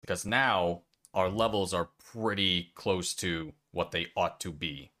because now our levels are pretty close to what they ought to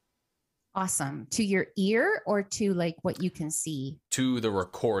be. Awesome. To your ear or to like what you can see? To the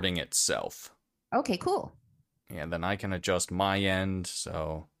recording itself. Okay, cool. And then I can adjust my end.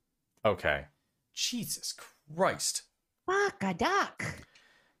 So, okay. Jesus Christ. Fuck a duck.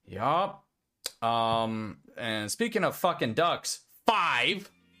 Yup. And speaking of fucking ducks, 5,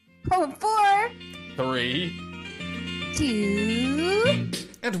 4, 3, 2,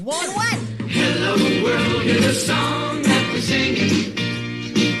 and 1. Hello world is a song that we're singing.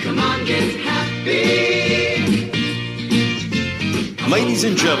 Come on, get happy. Ladies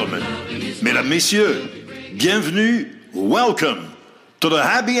and gentlemen, mesdames, messieurs, bienvenue, welcome to the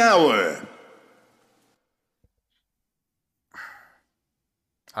happy hour.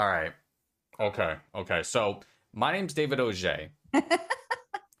 All right. Okay. So, my name's David Auger.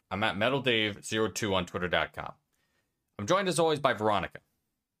 I'm at MetalDave02 on Twitter.com. I'm joined as always by Veronica.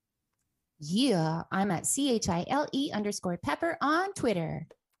 Yeah, I'm at CHILE_Pepper on Twitter.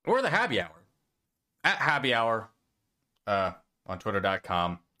 Or the Happy Hour. At Happy Hour on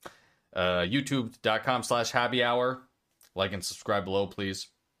Twitter.com. YouTube.com/Happy Hour. Like and subscribe below, please.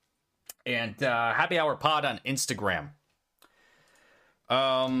 And Happy Hour Pod on Instagram.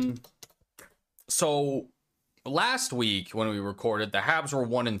 So last week when we recorded, the Habs were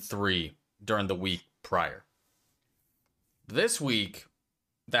 1-3 during the week prior. This week,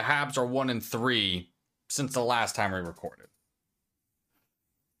 the Habs are 1-3 since the last time we recorded.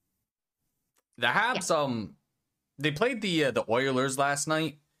 The Habs, they played the Oilers last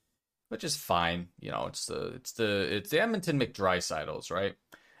night, which is fine. You know, it's the Edmonton McDrysidles, right?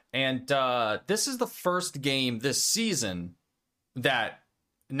 And this is the first game this season that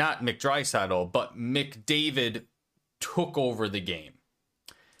not McDrysaddle, but McDavid took over the game.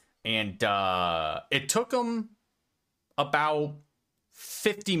 And it took him about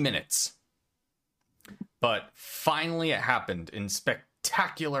 50 minutes. But finally it happened in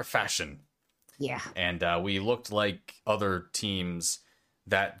spectacular fashion. Yeah. And we looked like other teams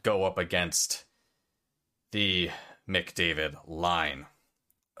that go up against the McDavid line.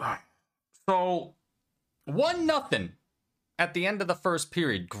 So 1-0 at the end of the first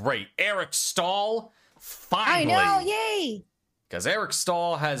period. Great. Eric Stahl, finally. I know, yay. Because Eric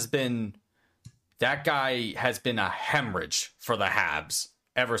Stahl that guy has been a hemorrhage for the Habs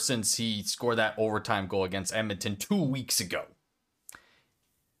ever since he scored that overtime goal against Edmonton 2 weeks ago.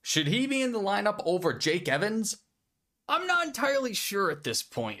 Should he be in the lineup over Jake Evans? I'm not entirely sure at this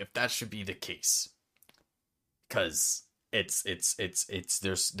point if that should be the case. Because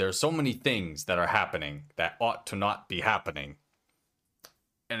there's so many things that are happening that ought to not be happening.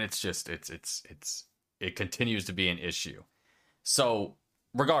 And it's just, it continues to be an issue. So,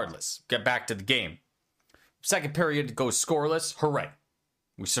 regardless, get back to the game. Second period goes scoreless. Hooray.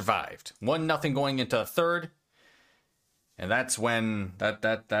 We survived. 1-0 going into the third. And that's when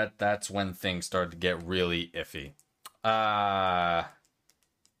that's when things started to get really iffy. There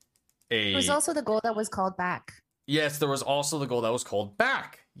was also the goal that was called back. Yes, there was also the goal that was called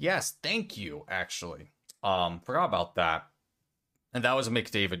back. Yes, thank you, actually. Forgot about that. And that was a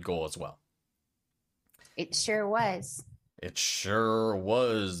McDavid goal as well. It sure was. It sure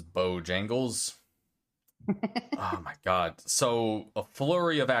was, Bojangles. Oh my God. So a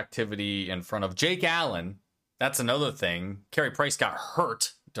flurry of activity in front of Jake Allen. That's another thing. Carey Price got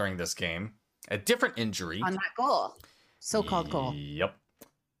hurt during this game. A different injury. On that goal. So-called goal. Yep.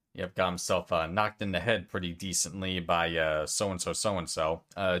 Got himself knocked in the head pretty decently by so-and-so.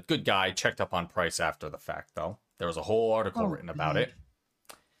 Good guy. Checked up on Price after the fact, though. There was a whole article written about it.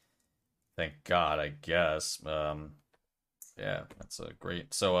 Thank God, I guess. Yeah, that's a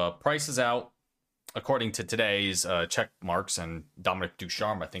great. So Price is out. According to today's check marks, and Dominic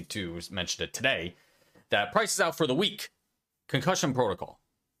Ducharme, I think, too, mentioned it today, that Price is out for the week. Concussion protocol.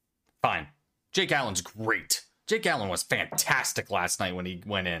 Fine. Jake Allen's great. Jake Allen was fantastic last night when he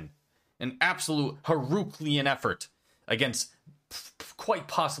went in. An absolute Herculean effort against quite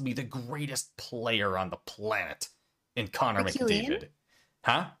possibly the greatest player on the planet in Connor McDavid.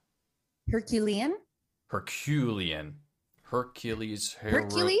 Huh? Herculean? Herculean. Hercules.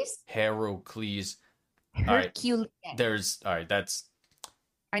 Hercules? Heracles. Herculean. All right, that's...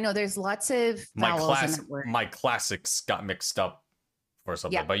 I know there's lots of vowels in that word. My classics got mixed up or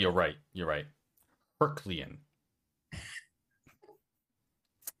something, yeah. But you're right. Herculean.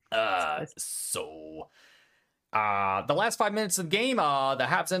 The last 5 minutes of the game, the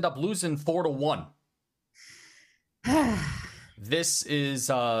Habs end up losing 4-1. This is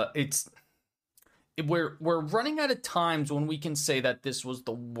we're running out of times when we can say that this was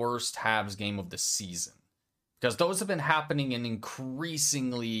the worst Habs game of the season, because those have been happening in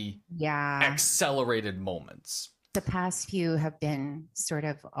increasingly Yeah. accelerated moments. The past few have been sort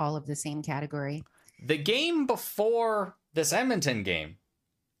of all of the same category. The game before this Edmonton game,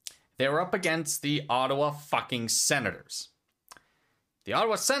 they were up against the Ottawa fucking Senators. The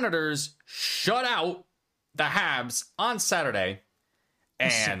Ottawa Senators shut out the Habs on Saturday, Oh,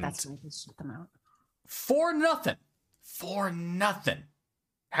 shit, and that's why they shut them out. 4-0. 4-0.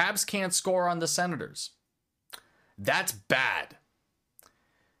 Habs can't score on the Senators. That's bad.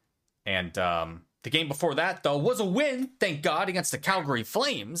 And the game before that, though, was a win, thank God, against the Calgary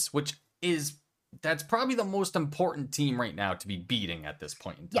Flames, that's probably the most important team right now to be beating at this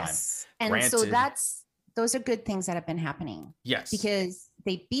point in time. Yes. And so Granted- those are good things that have been happening Yes. because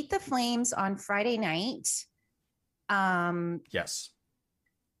they beat the Flames on Friday night. Yes.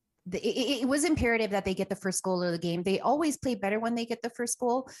 It was imperative that they get the first goal of the game. They always play better when they get the first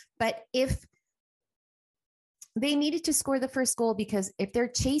goal, but if they needed to score the first goal, because if they're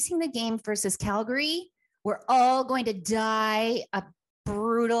chasing the game versus Calgary, we're all going to die a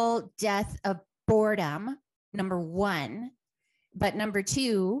brutal death of boredom, number one. But number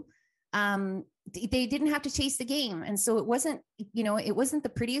two, they didn't have to chase the game. And so it wasn't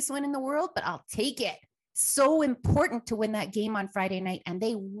the prettiest win in the world, but I'll take it. So important to win that game on Friday night, and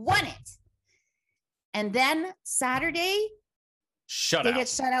they won it. And then Saturday, they get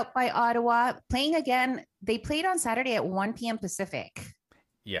shut out by Ottawa. Playing again, they played on Saturday at 1 p.m. Pacific.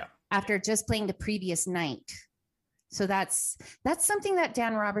 Yeah. After just playing the previous night. So that's something that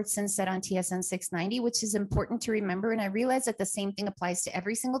Dan Robertson said on TSN 690, which is important to remember. And I realize that the same thing applies to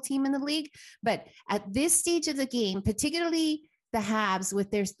every single team in the league. But at this stage of the game, particularly the Habs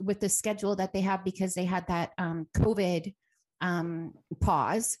with the schedule that they have, because they had that COVID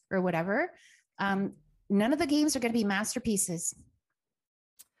pause or whatever, none of the games are going to be masterpieces.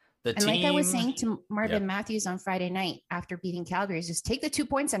 Like I was saying to Marvin Matthews on Friday night after beating Calgary, is just take the 2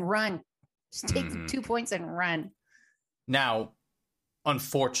 points and run. Just take the 2 points and run. Now,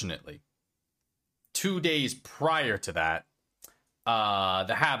 unfortunately, 2 days prior to that,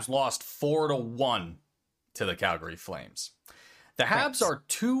 the Habs lost 4-1 to the Calgary Flames. The Habs are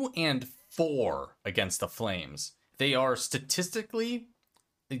 2-4 against the Flames. They are statistically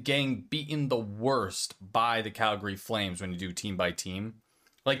getting beaten the worst by the Calgary Flames when you do team by team.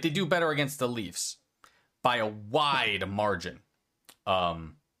 Like, they do better against the Leafs by a wide margin.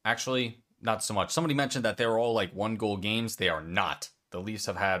 Actually, not so much. Somebody mentioned that they were all like 1-goal games. They are not. The Leafs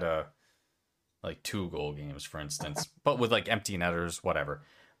have had 2-goal games, for instance, but with like empty netters, whatever.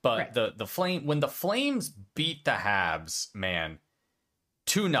 But when the Flames beat the Habs, man,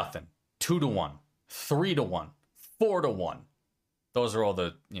 2-0, 2-1, 3-1, 4-1. Those are all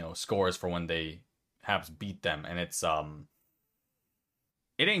the scores for when they Habs beat them, and it's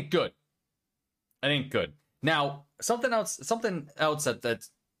it ain't good. It ain't good. Now, something else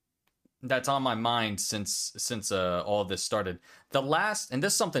that's on my mind since all this started. And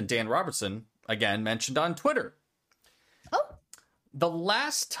this is something Dan Robertson again mentioned on Twitter. Oh. The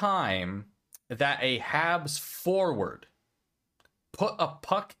last time that a Habs forward put a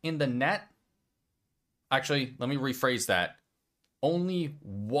puck in the net, actually, let me rephrase that. Only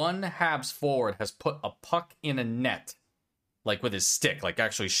one Habs forward has put a puck in a net, like with his stick, like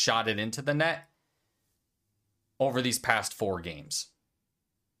actually shot it into the net over these past 4 games.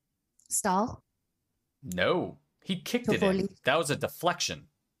 Stahl? No, he kicked it in. That was a deflection.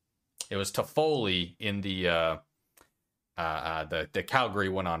 It was Toffoli in the Calgary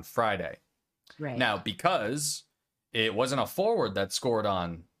one on Friday. Right. Now, because it wasn't a forward that scored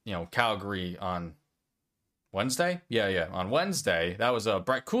on, Calgary on Wednesday. Yeah. On Wednesday, that was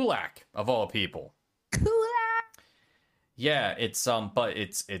Brett Kulak of all people. Kulak. Yeah, but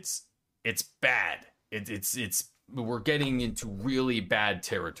it's bad. It's we're getting into really bad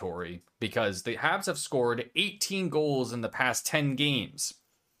territory because the Habs have scored 18 goals in the past 10 games.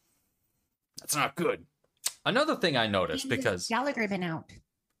 That's not good. Another thing I noticed, because Gallagher been out.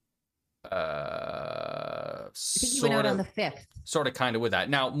 I think he went out on the 5th. Sort of kind of with that.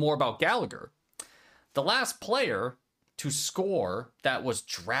 Now, more about Gallagher. The last player to score that was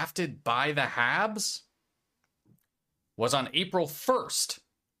drafted by the Habs was on April 1st,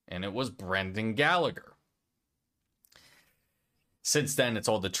 and it was Brendan Gallagher. Since then, it's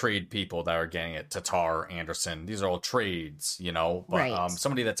all the trade people that are getting it. Tatar, Anderson. These are all trades, But right.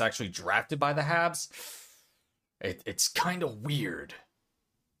 Somebody that's actually drafted by the Habs, it's kind of weird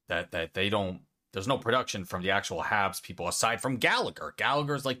that they don't. There's no production from the actual Habs people aside from Gallagher.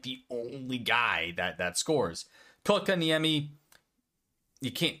 Gallagher's like the only guy that scores. Kotkaniemi,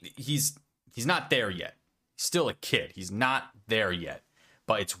 you can't. He's not there yet. He's still a kid. He's not there yet.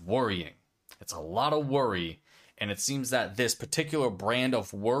 But it's worrying. It's a lot of worry. And it seems that this particular brand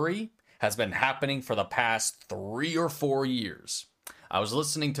of worry has been happening for the past 3 or 4 years. I was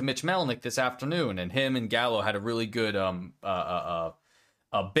listening to Mitch Melnick this afternoon, and him and Gallo had a really good a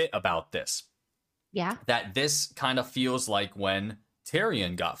bit about this. Yeah. That this kind of feels like when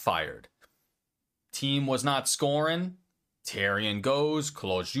Therrien got fired. Team was not scoring. Therrien goes.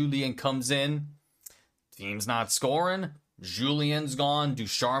 Claude Julien comes in. Team's not scoring. Julien's gone.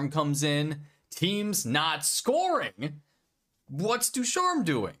 Ducharme comes in. Team's not scoring. What's Ducharme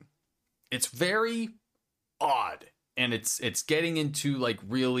doing? It's very odd. And it's getting into like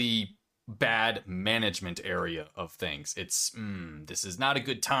really bad management area of things. It's this is not a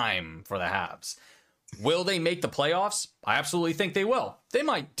good time for the Habs. Will they make the playoffs? I absolutely think they will. They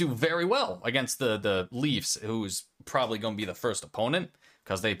might do very well against the Leafs, who's probably going to be the first opponent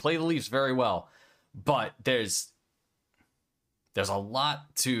because they play the Leafs very well. But there's a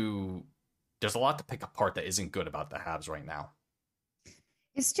lot to pick apart that isn't good about the Habs right now.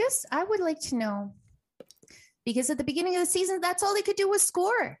 It's just, I would like to know, because at the beginning of the season, that's all they could do was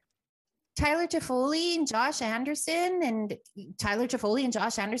score. Tyler Toffoli and Josh Anderson, and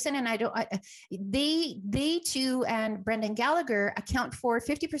they too, and Brendan Gallagher account for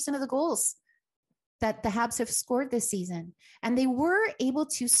 50% of the goals that the Habs have scored this season. And they were able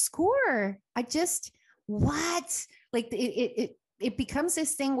to score. It becomes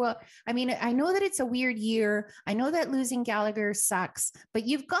this thing. Well, I mean, I know that it's a weird year. I know that losing Gallagher sucks, but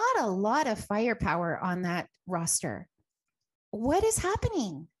you've got a lot of firepower on that roster. What is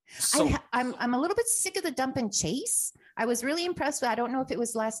happening? So, I'm a little bit sick of the dump and chase. I was really impressed with, I don't know if it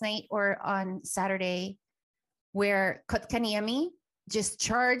was last night or on Saturday, where Kotkaniemi just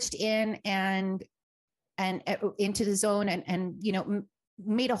charged in and into the zone and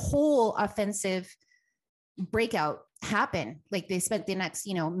made a whole offensive breakout happen. Like they spent the next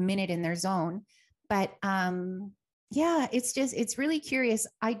minute in their zone. But it's really curious.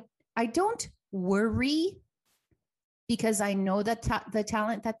 I don't worry, because I know that the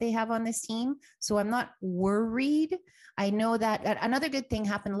talent that they have on this team. So I'm not worried. I know that another good thing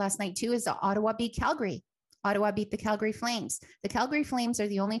happened last night too, is that Ottawa beat Calgary. Ottawa beat the Calgary Flames. The Calgary Flames are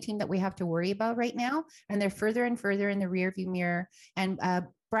the only team that we have to worry about right now. And they're further and further in the rearview mirror. And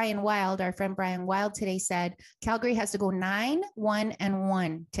Brian Wild, our friend Brian Wild today said, Calgary has to go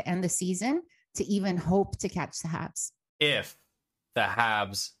 9-1-1 to end the season to even hope to catch the Habs. If the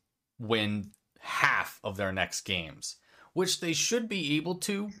Habs win half of their next games, which they should be able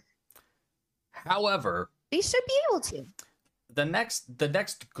to. However, they should be able to. The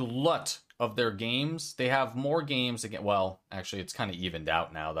next glut of their games, they have more games again. Well, actually, it's kind of evened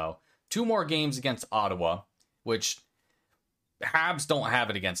out now, though. 2 more games against Ottawa, which Habs don't have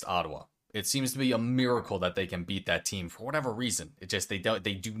it against Ottawa. It seems to be a miracle that they can beat that team for whatever reason. It just they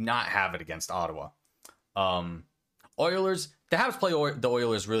do not have it against Ottawa. Oilers, the Habs play the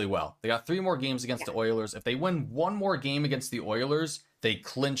Oilers really well. They got 3 more games against the Oilers. If they win 1 more game against the Oilers, they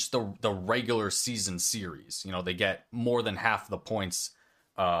clinch the regular season series. They get more than half the points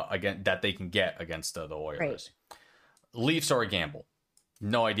again that they can get against the Oilers. Right. Leafs are a gamble.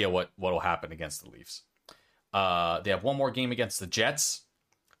 No idea what'll happen against the Leafs. They have 1 more game against the Jets,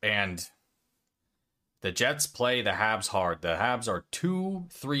 and the Jets play the Habs hard. The Habs are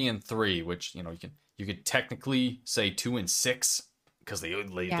 2-3-3, which you could technically say 2-6 because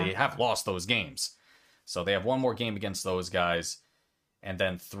they have lost those games. So they have 1 more game against those guys, and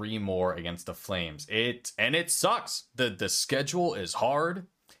then 3 more against the Flames. It sucks. The schedule is hard.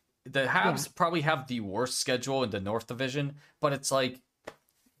 The Habs probably have the worst schedule in the North Division, but it's like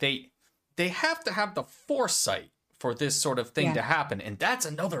they have to have the foresight for this sort of thing to happen, and that's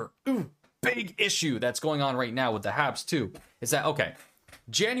another big issue that's going on right now with the Habs too. Is that okay?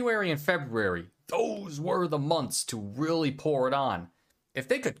 January and February, those were the months to really pour it on. If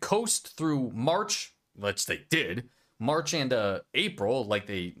they could coast through March, which they did, March and April, like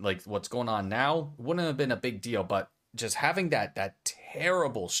what's going on now, wouldn't have been a big deal. But just having that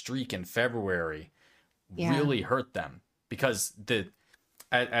terrible streak in February really hurt them, because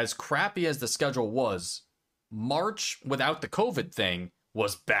as crappy as the schedule was, March without the COVID thing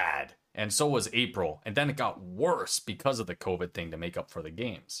was bad, and so was April, and then it got worse because of the COVID thing to make up for the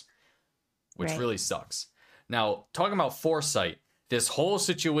games, which really sucks. Now, talking about foresight, this whole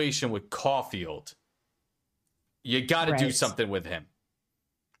situation with Caulfield, you got to do something with him.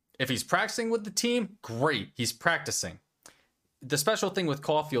 If he's practicing with the team, great, he's practicing. The special thing with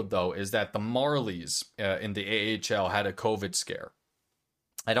Caulfield, though, is that the Marlies in the AHL had a COVID scare.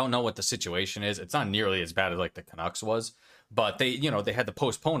 I don't know what the situation is. It's not nearly as bad as like the Canucks was, but they had to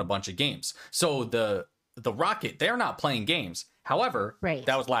postpone a bunch of games. So the Rocket, they're not playing games. However,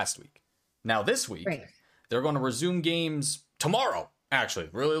 that was last week. Now this week, They're going to resume games tomorrow. Actually,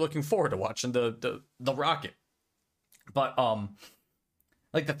 really looking forward to watching the Rocket. But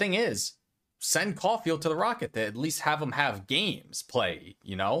like the thing is, send Caulfield to the Rocket to at least have him have games play,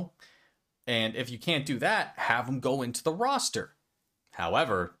 you know? And if you can't do that, have him go into the roster.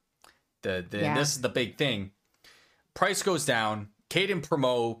 However, this is the big thing. Price goes down. Caden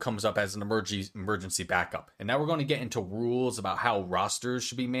Primo comes up as an emergency backup. And now we're going to get into rules about how rosters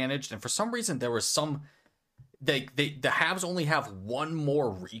should be managed. And for some reason, there was some... the Habs only have one more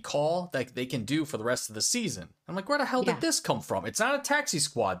recall that they can do for the rest of the season. I'm like, where the hell did this come from? It's not a taxi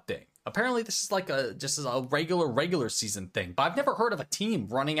squad thing. Apparently, this is like just a regular season thing. But I've never heard of a team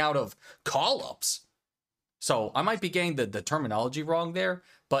running out of call-ups. So I might be getting the terminology wrong there,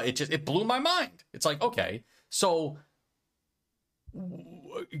 but it blew my mind. It's like, okay, so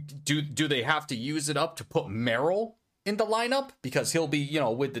do they have to use it up to put Merrill in the lineup? Because he'll be, you know,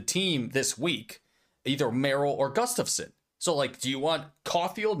 with the team this week, either Merrill or Gustafsson. So, like, do you want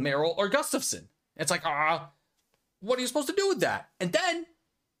Caulfield, Merrill, or Gustafsson? It's like, what are you supposed to do with that? And then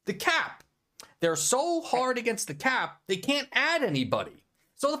the cap. They're so hard against the cap, they can't add anybody.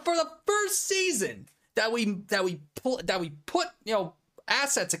 So for the first season that we put, you know,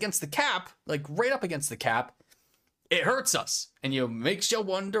 assets against the cap, like right up against the cap, it hurts us. And makes you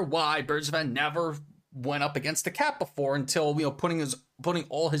wonder why Bergevin never went up against the cap before until, you know, putting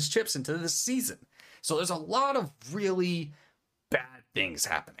all his chips into this season. So there's a lot of really bad things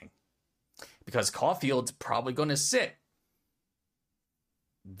happening because Caulfield's probably going to sit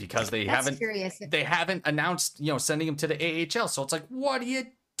because they haven't announced, you know, sending him to the AHL. So it's like, what are you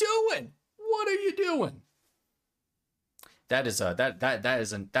doing? What are you doing? That's an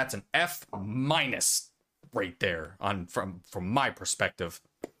F- right there from my perspective.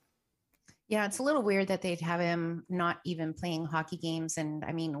 Yeah, it's a little weird that they'd have him not even playing hockey games. And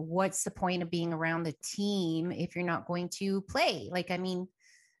I mean, what's the point of being around the team if you're not going to play? Like, I mean,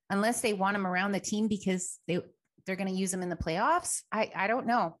 unless they want him around the team because they're going to use him in the playoffs. I don't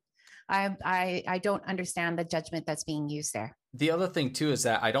know. I don't understand the judgment that's being used there. The other thing too is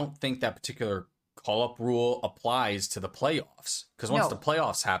that I don't think that particular call-up rule applies to the playoffs, because once the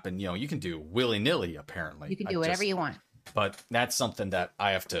playoffs happen, you know, you can do willy-nilly. Apparently, you can do whatever you want. But that's something that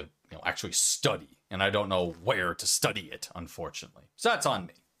I have to, you know, actually study, and I don't know where to study it, unfortunately. So that's on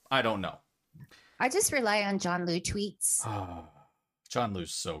me. I don't know. I just rely on John Liu tweets. John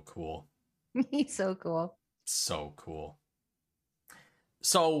Liu's so cool. He's so cool. So cool.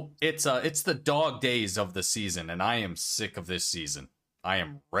 So it's the dog days of the season, and I am sick of this season. I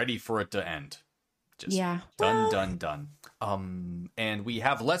am ready for it to end. Just done. And we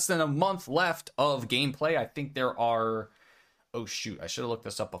have less than a month left of gameplay. I think there are... Oh, shoot. I should have looked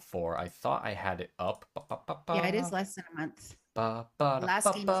this up before. I thought I had it up. Yeah, it is less than a month. The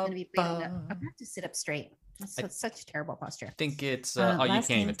last game is going to be played on I'm going to have to sit up straight. It's such terrible posture. I think it's... you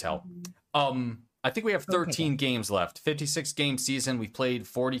can't even tell. I think we have 13 games left. 56 game season. We've played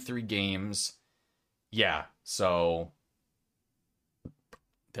 43 games. Yeah, so...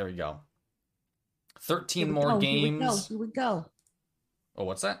 There we go. 13 more games. Here we go. Oh,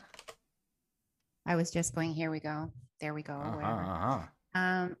 what's that? I was just going, here we go. There we go.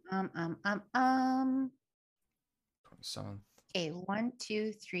 27. Okay, 1,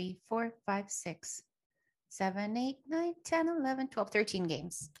 2, 3, 4, 5, 6, 7, 8, 9, 10, 11, 12, 13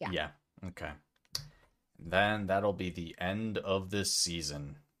 games. Yeah. Yeah. Okay. Then that'll be the end of this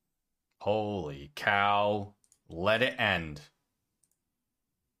season. Holy cow. Let it end.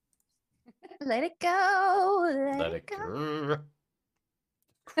 Let it go. Let it go.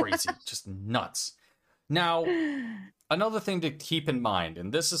 Crazy. Just nuts. Now, another thing to keep in mind,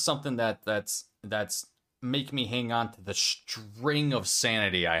 and this is something that's make me hang on to the string of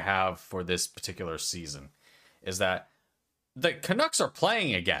sanity I have for this particular season, is that the Canucks are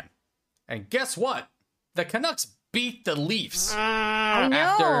playing again. And guess what? The Canucks beat the Leafs. I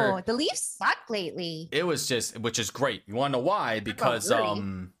know. The Leafs suck lately. It was just, which is great. You want to know why? Because their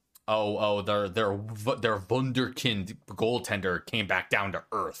wunderkind goaltender came back down to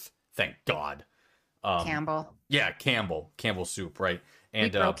earth. Thank God. Campbell. Yeah, Campbell Soup, right?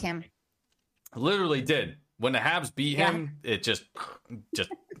 And we broke him. Literally did. When the Habs beat him, it just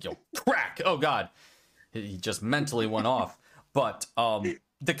crack. Oh God, he just mentally went off. But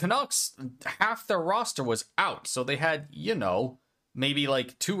the Canucks, half their roster was out, so they had, you know, maybe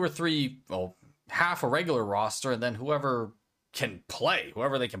like 2 or 3, half a regular roster, and then whoever can play,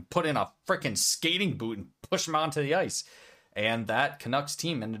 whoever they can put in a freaking skating boot and push them onto the ice. And that Canucks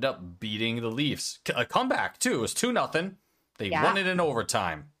team ended up beating the Leafs. A comeback, too. It was 2-0. They won it in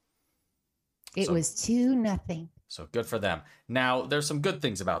overtime. It was 2-0. So good for them. Now, there's some good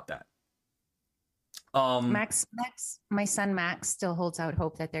things about that. Max, my son Max still holds out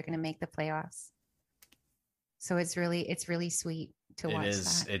hope that they're going to make the playoffs. So it's really sweet to watch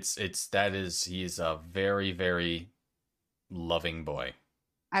that. He's a very, very loving boy.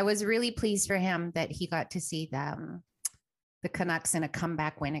 I was really pleased for him that he got to see the Canucks in a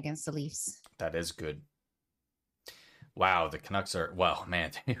comeback win against the Leafs. That is good. Wow, the Canucks are, well,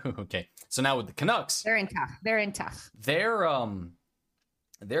 man. Okay. So now with the Canucks, They're in tough. Their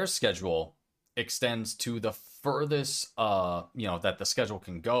schedule extends to the furthest that the schedule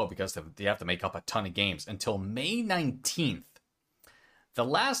can go, because they have to make up a ton of games until May 19th. The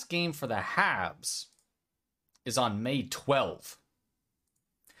last game for the Habs is on May 12th.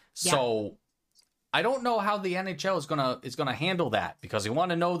 So I don't know how the NHL is gonna handle that, because you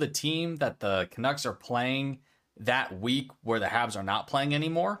want to know the team that the Canucks are playing that week where the Habs are not playing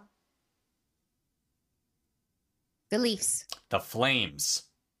anymore? The Leafs. The Flames.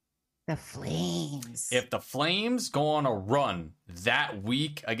 The Flames. If the Flames go on a run that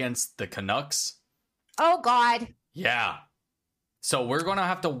week against the Canucks, oh God. yeah. So we're gonna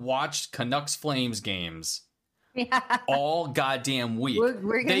have to watch Canucks Flames games all goddamn week.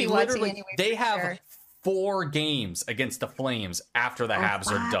 We're gonna be watching anyway. They have 4 games against the Flames after the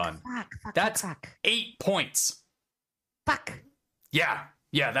Habs are done. That's 8 points. Fuck. Yeah,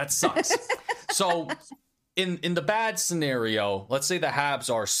 that sucks. So in the bad scenario, let's say the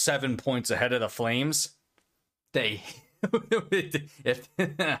Habs are 7 points ahead of the Flames. Right.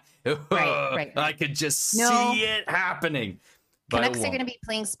 I could just see it happening. Canucks are going to be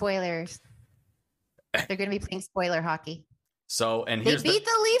playing spoilers. They're going to be playing spoiler hockey. So, and they beat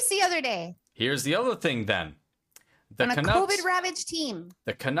the Leafs the other day. Here's the other thing then. On a COVID-ravaged team.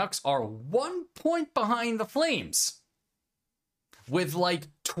 The Canucks are 1 point behind the Flames with like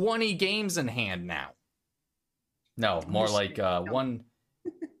 20 games in hand now. No, more like one.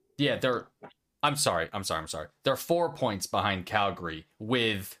 Yeah, I'm sorry. They're 4 points behind Calgary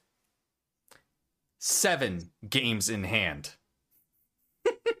with 7 games in hand.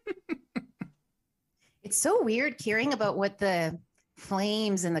 It's so weird caring about what the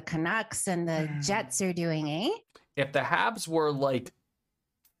Flames and the Canucks and the Jets are doing, eh? If the Habs were like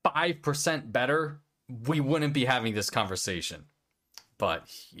 5% better, we wouldn't be having this conversation. But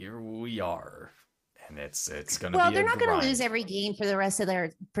here we are, and it's going to be. Well, they're not going to lose every game for the rest of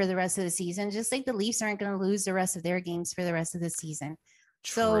the season. Just like the Leafs aren't going to lose the rest of their games for the rest of the season.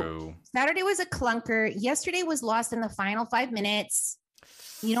 True. So Saturday was a clunker. Yesterday was lost in the final 5 minutes.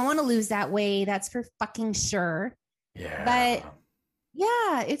 You don't want to lose that way. That's for fucking sure. Yeah. But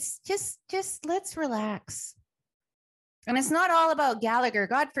yeah, it's just let's relax. And it's not all about Gallagher.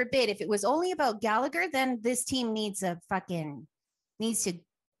 God forbid. If it was only about Gallagher, then this team needs a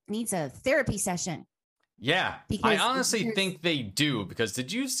therapy session. Yeah. Because I honestly think they do, because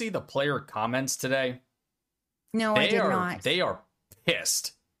did you see the player comments today? No, I did not. They are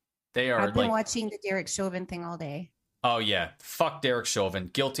pissed. I've been watching the Derek Chauvin thing all day. Oh, yeah. Fuck Derek Chauvin.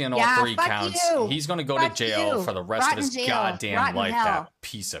 Guilty on all 3 counts. You. He's going to go to jail for the rest of his goddamn life. Hell. That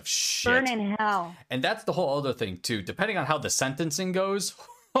piece of shit. Burn in hell. And that's the whole other thing, too. Depending on how the sentencing goes,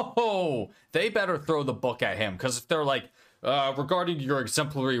 they better throw the book at him. Because if they're like, regarding your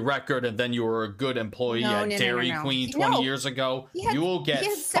exemplary record and then you were a good employee at Dairy Queen 20 years ago, you will get 5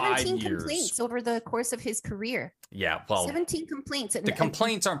 years. 17 complaints over the course of his career. Yeah, well. 17 complaints. The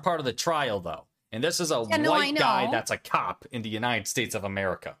complaints aren't part of the trial, though. And this is a white guy that's a cop in the United States of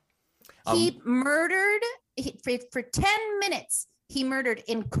America. He murdered, for 10 minutes, he murdered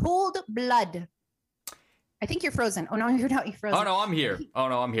in cold blood. I think you're frozen. Oh, no, you're not. You're frozen. Oh, no, I'm here.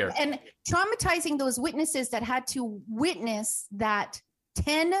 And traumatizing those witnesses that had to witness that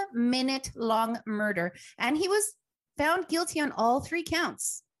 10-minute long murder. And he was found guilty on all 3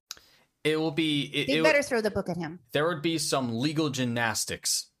 counts. It will be... They better throw the book at him. There would be some legal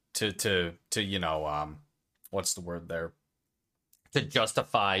gymnastics to what's the word there, to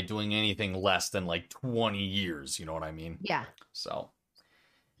justify doing anything less than like 20 years, you know what I mean? Yeah. So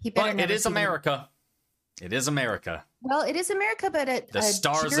but it is America. It is America. Well, it is America, but the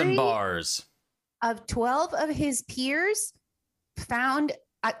stars and bars of 12 of his peers found,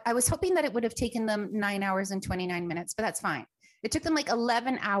 I was hoping that it would have taken them 9 hours and 29 minutes, but that's fine. It took them like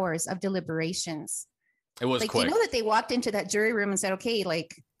 11 hours of deliberations. It was quick. You know that they walked into that jury room and said, okay,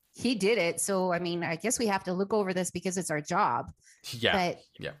 like, he did it. So, I mean, I guess we have to look over this because it's our job. Yeah. But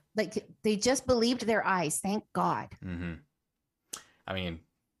like, they just believed their eyes. Thank God. Mm-hmm. I mean,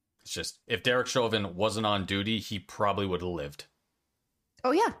 it's just, if Derek Chauvin wasn't on duty, he probably would have lived.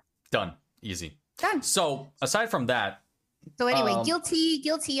 Oh, yeah. Done. Easy. Done. So, aside from that. So, anyway, guilty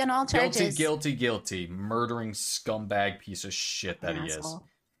on all charges. Guilty. Murdering scumbag piece of shit that he is.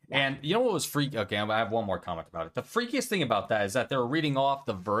 And you know what was freaky? Okay, I have one more comment about it. The freakiest thing about that is that they were reading off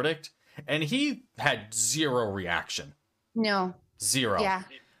the verdict, and he had zero reaction. No. Zero. Yeah.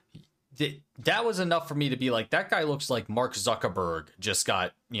 That was enough for me to be like, that guy looks like Mark Zuckerberg just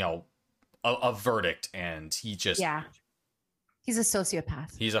got, a verdict, and he just... Yeah. He's a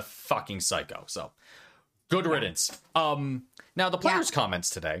sociopath. He's a fucking psycho. So, good riddance. Now, the players' comments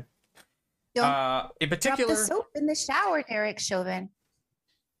today. In particular... Drop the soap in the shower, Derek Chauvin.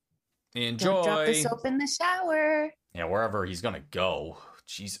 Enjoy. Don't drop the soap in the shower. Yeah, wherever he's gonna go.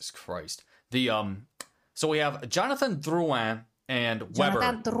 Jesus Christ. So we have Jonathan Drouin and Weber.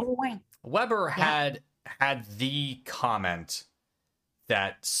 Jonathan Drouin. Weber had the comment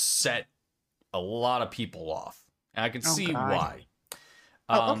that set a lot of people off, and I can see why.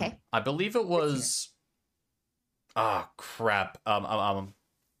 Okay. I believe it was. Crap.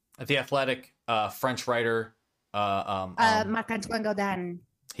 The Athletic French writer. Marc-Antoine Godin.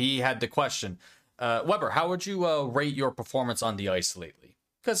 He had the question, Weber, how would you rate your performance on the ice lately?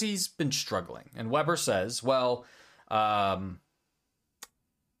 Because he's been struggling. And Weber says, well, I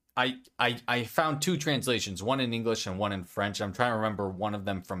found two translations, one in English and one in French. I'm trying to remember one of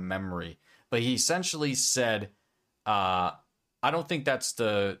them from memory. But he essentially said, I don't think that's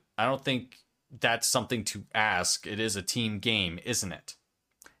something to ask. It is a team game, isn't it?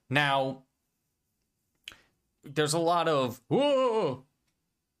 Now, there's a lot of, whoa.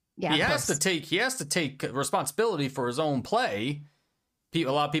 Yeah, he has to take responsibility for his own play. A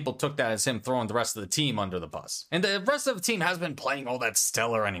lot of people took that as him throwing the rest of the team under the bus. And the rest of the team has been playing all that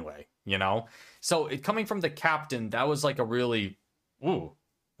stellar anyway, So coming from the captain, that was like a really, that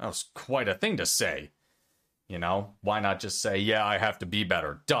was quite a thing to say. Why not just say, yeah, I have to be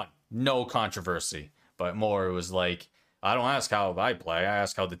better. Done. No controversy. But more, it was like, I don't ask how I play. I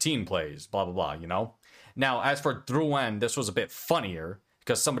ask how the team plays, blah, blah, blah, Now, as for Drouin, this was a bit funnier.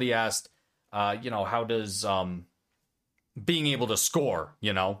 Because somebody asked, how does being able to score,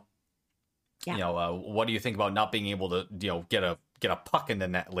 what do you think about not being able to, get a puck in the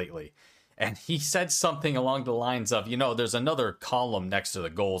net lately? And he said something along the lines of, there's another column next to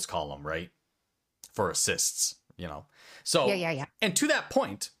the goals column, right? For assists, So, yeah. And to that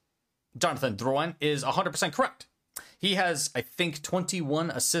point, Jonathan Drouin is 100% correct. He has, I think,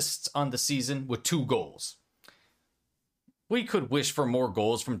 21 assists on the season with 2 goals. We could wish for more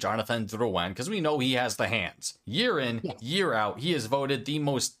goals from Jonathan Drouin because we know he has the hands. Year in, year out, he is voted the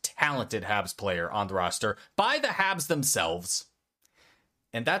most talented Habs player on the roster by the Habs themselves.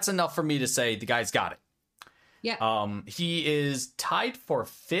 And that's enough for me to say the guy's got it. Yeah. He is tied for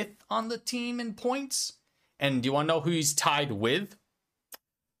 5th on the team in points. And do you want to know who he's tied with?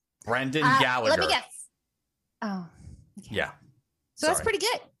 Brendan Gallagher. Let me guess. Oh. Okay. Yeah. So that's pretty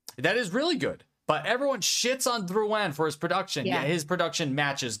good. That is really good. But everyone shits on Drouin for his production. Yeah, his production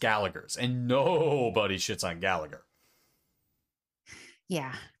matches Gallagher's, and nobody shits on Gallagher.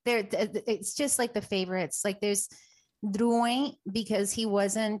 Yeah, it's just like the favorites. Like there's Drouin because he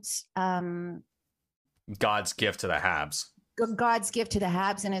wasn't God's gift to the Habs. God's gift to the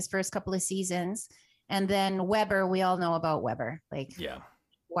Habs in his first couple of seasons, and then Weber. We all know about Weber. Like,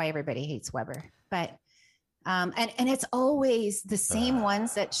 why everybody hates Weber, but. And it's always the same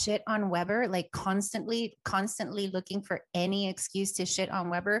ones that shit on Weber, like constantly looking for any excuse to shit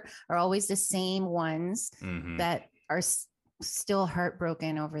on Weber are always the same ones that are still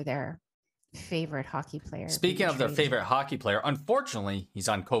heartbroken over their favorite hockey player. Speaking of their favorite hockey player, unfortunately, he's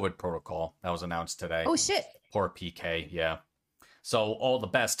on COVID protocol. That was announced today. Oh, shit. Poor PK. Yeah. So all the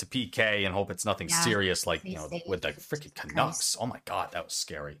best to PK and hope it's nothing serious like, with the freaking Canucks. Oh my God, that was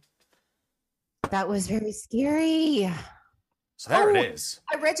scary. That was very scary. So there it is.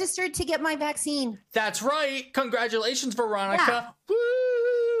 I registered to get my vaccine. That's right. Congratulations, Veronica. Yeah.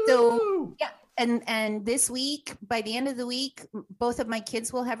 Woo! So and this week, by the end of the week, both of my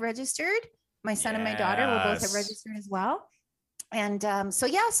kids will have registered. My son and my daughter will both have registered as well. And so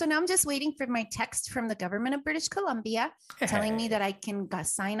now I'm just waiting for my text from the government of British Columbia telling me that I can go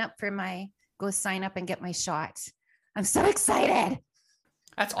sign up and get my shot. I'm so excited.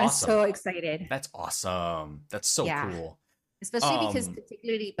 That's awesome. I'm so excited. That's awesome. That's so cool. Especially because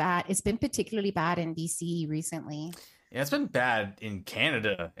it's been particularly bad in BC recently. Yeah, it's been bad in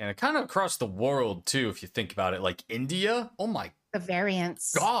Canada and kind of across the world too, if you think about it. Like India, oh my the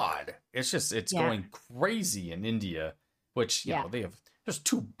variants. God. It's going crazy in India, which you know there's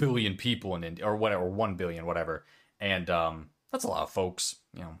 2 billion people in India or whatever, 1 billion, whatever. And that's a lot of folks,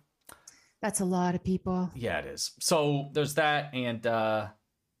 That's a lot of people. Yeah, it is. So there's that, and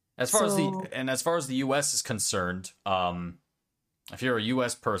as far as the US is concerned, if you're a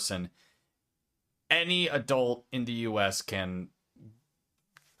US person, any adult in the US can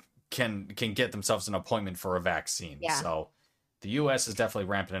can get themselves an appointment for a vaccine. Yeah. So the US is definitely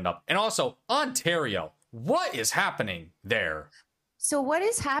ramping it up. And also Ontario, what is happening there? So what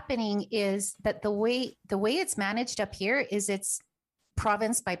is happening is that the way it's managed up here is it's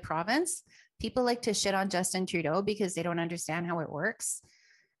province by province. People like to shit on Justin Trudeau because they don't understand how it works.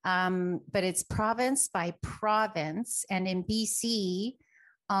 But it's province by province, and in BC,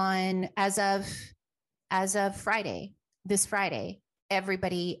 as of Friday, this Friday,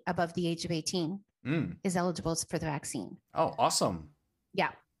 everybody above the age of 18 is eligible for the vaccine. Oh, awesome.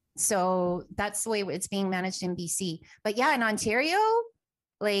 Yeah. So that's the way it's being managed in BC. But yeah, in Ontario,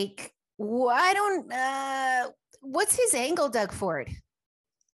 like, what's his angle, Doug Ford?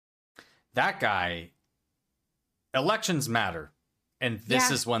 That guy, elections matter. And this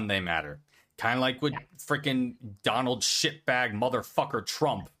Yeah. is when they matter. Kind of like with freaking Donald shitbag motherfucker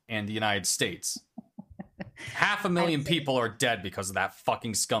Trump and the United States. 500,000 people are dead because of that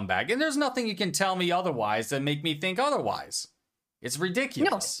fucking scumbag. And there's nothing you can tell me otherwise that make me think otherwise. It's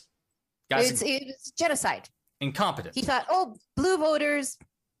ridiculous. Guys, It's genocide. incompetent. He thought, oh, blue voters,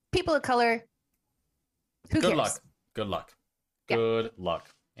 people of color. Who Good cares? luck. Good luck. Yeah. Good luck.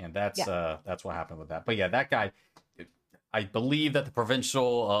 And that's what happened with that. But yeah, that guy, I believe that the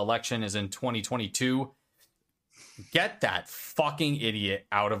provincial election is in 2022. Get that fucking idiot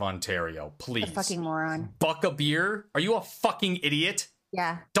out of Ontario, please. A fucking moron. Buck a beer? Are you a fucking idiot?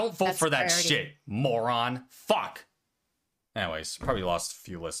 Yeah. Don't vote That's for that priority. shit, moron. Fuck. Anyways, probably lost a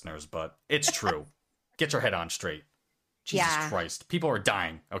few listeners, but it's true. Get your head on straight. Jesus Yeah. Christ. People are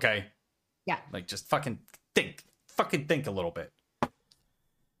dying, okay? Yeah. Like, just fucking think. Fucking think a little bit.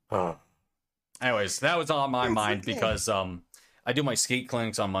 Anyways, that was on my mind okay. because I do my skate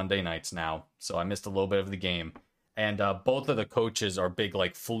clinics on Monday nights now, so I missed a little bit of the game. And both of the coaches are big,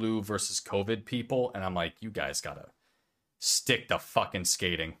 like, flu versus COVID people, and I'm like, you guys gotta stick to fucking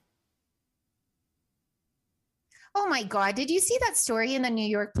skating. Oh my God. Did you see that story in the New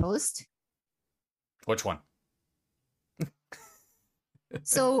York Post? Which one?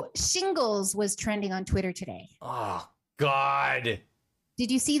 So shingles was trending on Twitter today. Oh, God.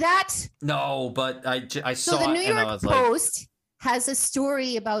 Did you see that? No, but I So saw the New it and I York was like, Post has a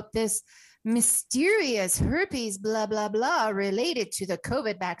story about this mysterious herpes, blah, blah, blah, related to the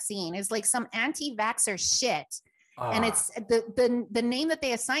COVID vaccine. It's like some anti-vaxxer shit. And it's the name that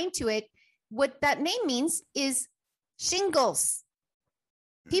they assigned to it. What that name means is shingles.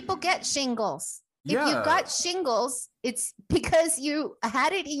 People get shingles. If you've got shingles, it's because you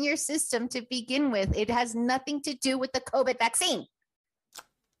had it in your system to begin with. It has nothing to do with the COVID vaccine.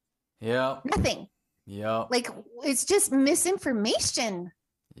 Yeah. Nothing. Yeah. Like, it's just misinformation.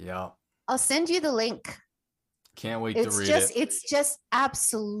 Yeah. I'll send you the link. Can't wait to read it. It's just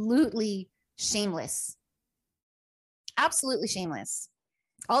absolutely shameless. Absolutely shameless.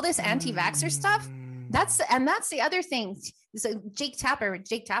 All this anti-vaxxer stuff. That's the other thing. So Jake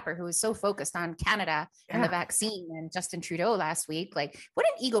Tapper, who was so focused on Canada and the vaccine and Justin Trudeau last week, like, what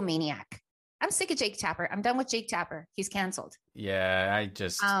an egomaniac. I'm sick of Jake Tapper. I'm done with Jake Tapper. He's canceled. Yeah, I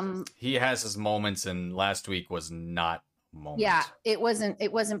just he has his moments, and last week was not a moment. Yeah, it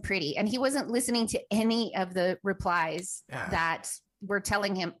wasn't pretty. And he wasn't listening to any of the replies that were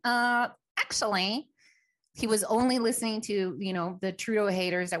telling him, actually, he was only listening to, the Trudeau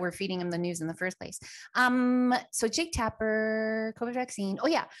haters that were feeding him the news in the first place. So Jake Tapper, COVID vaccine. Oh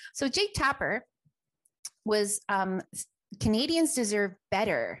yeah. So Jake Tapper was, Canadians deserve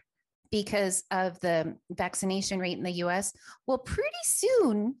better because of the vaccination rate in the US. Well, pretty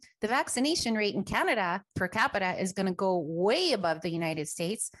soon the vaccination rate in Canada per capita is going to go way above the United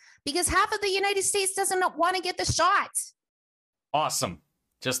States because half of the United States doesn't want to get the shot. Awesome.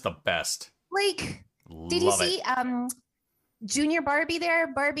 Just the best. Like, did you see Junior Barbie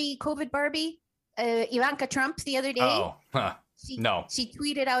there? COVID Barbie, Ivanka Trump the other day? Oh, no. She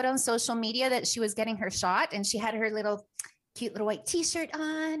tweeted out on social media that she was getting her shot, and she had her cute little white t-shirt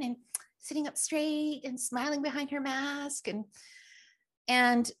on and sitting up straight and smiling behind her mask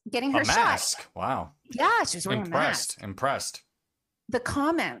and getting her mask. shot. Wow. Yeah, she was wearing a mask. Impressed. The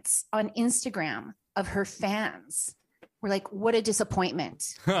comments on Instagram of her fans were like, what a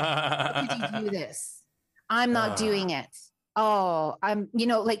disappointment. How did you do this? I'm not doing it. Oh,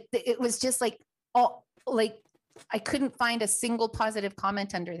 it was just like, I couldn't find a single positive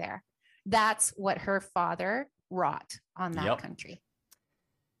comment under there. That's what her father wrought on that country.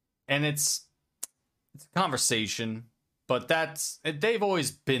 And it's a conversation, but they've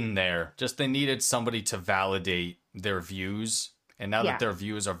always been there. Just they needed somebody to validate their views. And now that their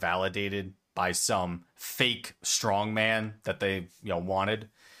views are validated by some fake strongman that they wanted,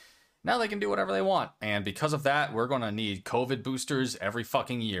 Now they can do whatever they want. And because of that, we're going to need COVID boosters every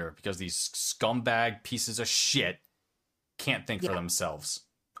fucking year because these scumbag pieces of shit can't think for themselves.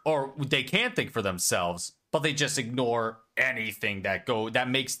 Or they can think for themselves, but they just ignore anything that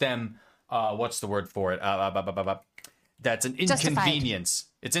makes them, what's the word for it? That's an inconvenience.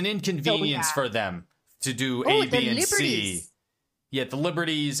 Justified. It's an inconvenience for them to do A, B, and C. Yeah, the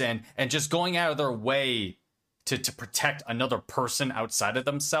liberties and just going out of their way to protect another person outside of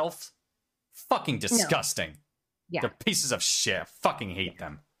themselves. Fucking disgusting. No. Yeah. They're pieces of shit. I fucking hate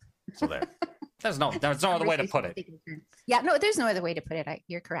them. So there. There's no other way to put it. Yeah, no, there's no other way to put it.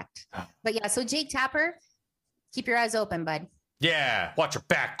 You're correct. But yeah, so Jake Tapper, keep your eyes open, bud. Yeah, watch your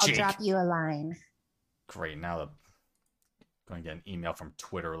back, Jake. I'll drop you a line. Great. Now I'm going to get an email from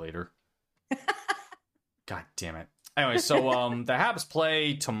Twitter later. God damn it. Anyway, so the Habs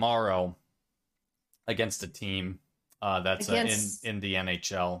play tomorrow against a team that's in the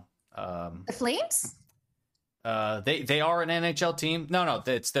NHL. The Flames? They are an NHL team. No,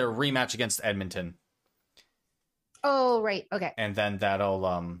 it's their rematch against Edmonton. Oh, right. Okay. And then that'll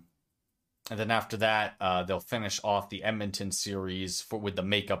and then after that, they'll finish off the Edmonton series with the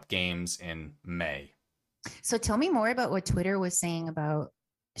makeup games in May. So tell me more about what Twitter was saying about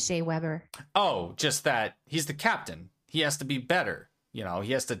Shea Weber. Oh, just that he's the captain. He has to be better. You know,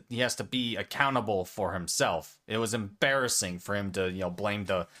 he has to be accountable for himself. It was embarrassing for him to, blame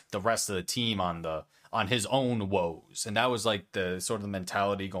the rest of the team on his own woes. And that was like the sort of the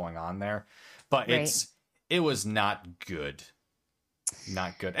mentality going on there. But it was not good.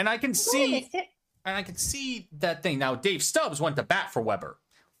 Not good. And I can see that thing. Now Dave Stubbs went to bat for Weber.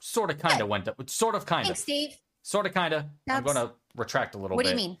 Sort of kind of. Thanks, Dave. Sort of kind of. I'm going to retract a little bit. What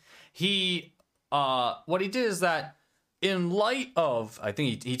do you mean? He what he did is that in light of, I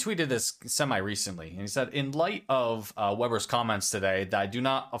think he tweeted this semi-recently, and he said, in light of Weber's comments today that I do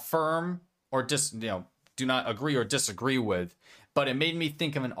not affirm or do not agree or disagree with, but it made me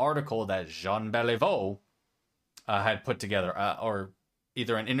think of an article that Jean Beliveau had put together, or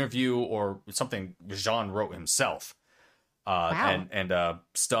either an interview or something Jean wrote himself. Wow. And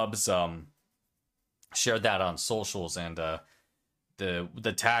Stubbs shared that on socials, and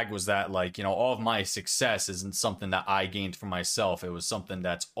the tag was that, like, all of my success isn't something that I gained for myself. It was something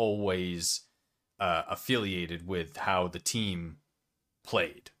that's always affiliated with how the team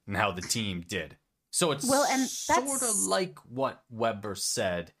played and how the team did. So it's sort of like what Weber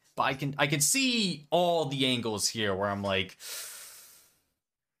said, but I can see all the angles here where I'm like,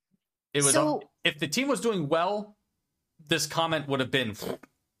 it was if the team was doing well, this comment would have been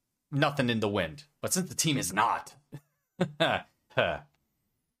nothing in the wind. But since the team is not.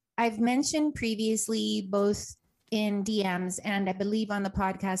 I've mentioned previously, both in DMs and I believe on the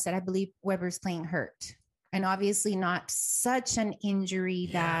podcast, that I believe Weber's playing hurt. And obviously not such an injury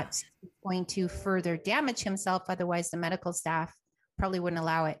that is going to further damage himself. Otherwise, the medical staff probably wouldn't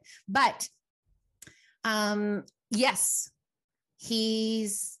allow it. But yes, he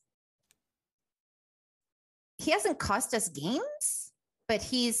hasn't cost us games, but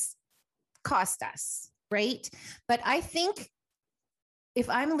he's cost us, right? But I think if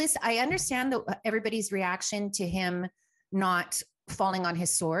I'm listening, I understand everybody's reaction to him not falling on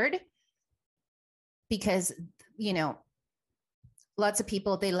his sword, because, lots of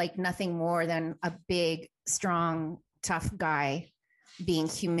people, they like nothing more than a big, strong, tough guy being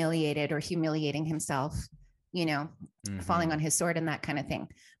humiliated or humiliating himself, falling on his sword and that kind of thing.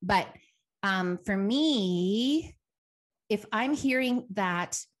 But for me, if I'm hearing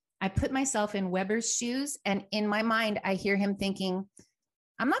that, I put myself in Weber's shoes, and in my mind, I hear him thinking,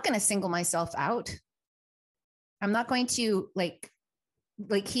 I'm not going to single myself out. I'm not going to like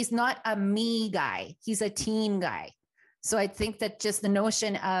he's not a me guy. He's a team guy. So I think that just the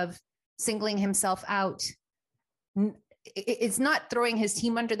notion of singling himself out, it's not throwing his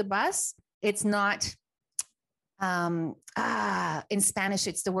team under the bus. It's not, in Spanish,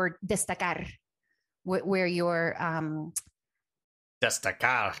 it's the word destacar, where you're,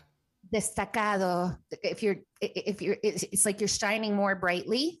 destacado. If you're, it's like you're shining more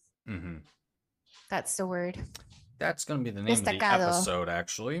brightly. Mm-hmm. That's the word. That's going to be the name of the episode,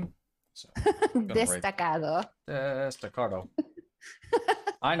 actually. So, Destacado. Destacado.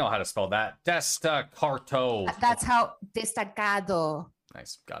 I know how to spell that. Destacarto. That's how destacado.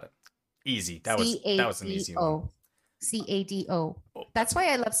 Nice. Got it. Easy. That was an easy one. Cado. That's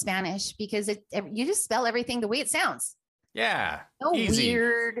why I love Spanish, because you just spell everything the way it sounds. Yeah. No easy.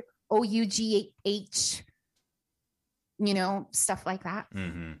 Weird OUGH, stuff like that.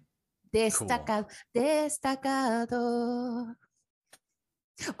 Mm-hmm. Destacado. Cool. Destacado.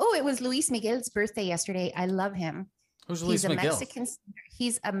 Oh, it was Luis Miguel's birthday yesterday. I love him. Who's He's Luis a Miguel? Mexican singer.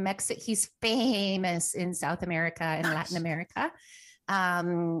 He's famous in South America and Latin America.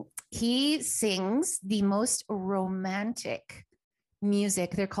 He sings the most romantic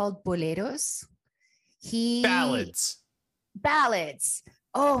music. They're called boleros. Ballads.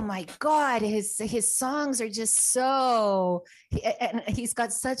 Oh my God, his songs are just so, and he's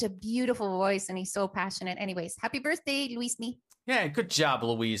got such a beautiful voice, and he's so passionate. Anyways, happy birthday, Luis Me. Yeah, good job,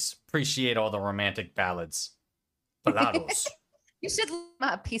 Louise. Appreciate all the romantic ballads. Ballados. You should look him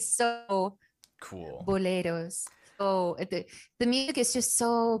up. He's so Cool. boleros. So the music is just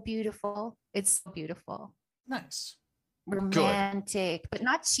so beautiful. It's so beautiful, Nice. romantic, but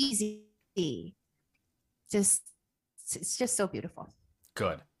not cheesy. Just it's just so beautiful.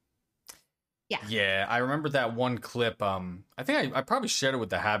 Good. Yeah. Yeah, I remember that one clip. I think I probably shared it with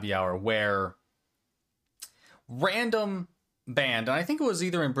the happy hour where random band, and I think it was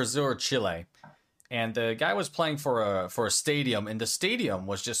either in Brazil or Chile, and the guy was playing for a stadium, and the stadium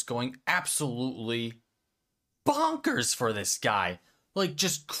was just going absolutely bonkers for this guy. Like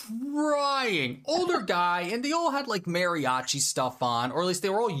just crying. Older guy, and they all had like mariachi stuff on, or at least they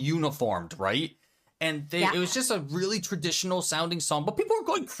were all uniformed, right? And it was just a really traditional sounding song, but people were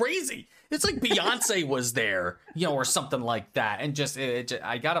going crazy. It's like Beyonce was there, or something like that. And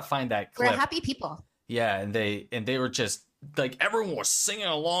I gotta find that clip. We're happy people. Yeah, and they were just like, everyone was singing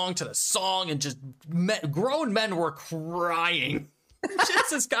along to the song, and just grown men were crying. Just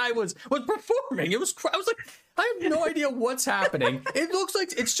this guy was performing. I was like, I have no idea what's happening. It looks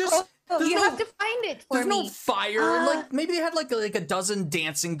like it's just. You have to find it for me. There's no fire. Like maybe they had like a dozen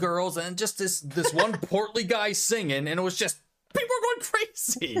dancing girls and just this one portly guy singing, and it was just people were going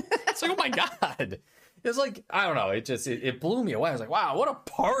crazy. It's like, oh my God. It's like, I don't know. It blew me away. I was like, wow, what a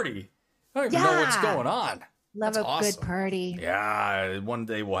party. I don't even know what's going on. Love That's a awesome. good party. Yeah, one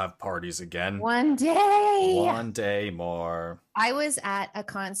day we'll have parties again. One day. One day more. I was at a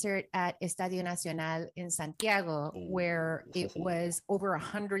concert at Estadio Nacional in Santiago where it was over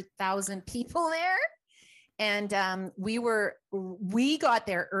 100,000 people there. And we got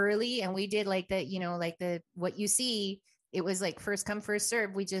there early, and we did like what you see, it was like first come, first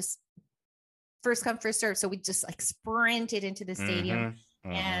serve. First come, first serve. So we just like sprinted into the stadium,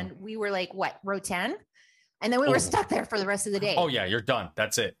 and we were like, row 10? And then we were stuck there for the rest of the day. Oh yeah, you're done.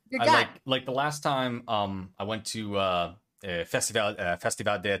 That's it. You're done. Like the last time I went to Festival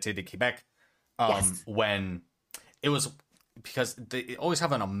d'Été de Québec, when it was, because they always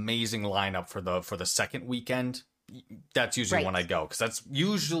have an amazing lineup for the second weekend. That's usually when I go, because that's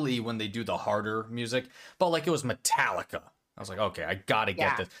usually when they do the harder music. But like, it was Metallica. I was like, okay, I gotta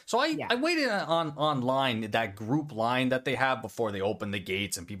get this. So I waited online, that group line that they have before they open the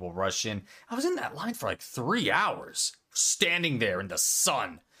gates and people rush in. I was in that line for like 3 hours, standing there in the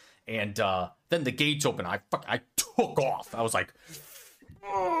sun. And then the gates open. I took off. I was like,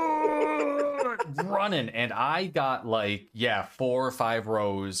 running. And I got like, 4 or 5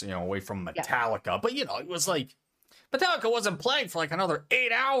 rows, away from Metallica. But, it was like, Metallica wasn't playing for like another 8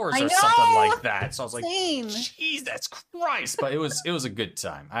 hours or something like that. So I was like, Jesus Christ. But it was a good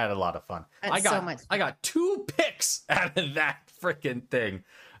time. I had a lot of fun. I got 2 picks out of that freaking thing.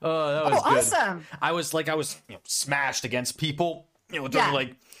 That was good. Awesome. I was smashed against people, doing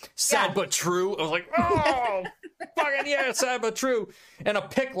like Sad But True. I was like, oh, fucking yeah, Sad But True. And a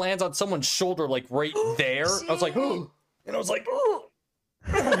pick lands on someone's shoulder, like right there. I was like, ooh. And I was like, ooh.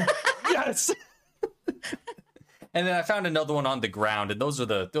 Yes. And then I found another one on the ground, and those are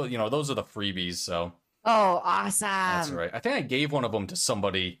the freebies. So. Oh, awesome! That's right. I think I gave one of them to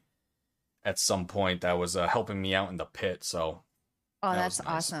somebody at some point that was helping me out in the pit. So. Oh, that's nice.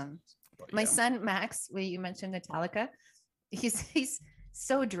 Awesome! But, my son Max, when you mentioned Metallica, he's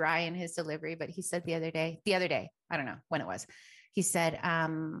so dry in his delivery, but he said the other day, I don't know when it was, he said,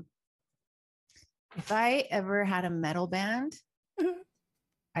 if I ever had a metal band,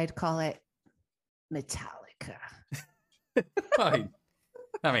 I'd call it Metallica. I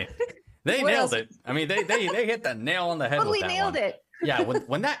mean, they nailed it. I mean, they hit the nail on the head. Totally with that nailed one. it. Yeah,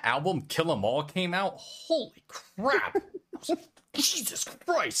 when that album Kill 'Em All came out, holy crap! I was like, Jesus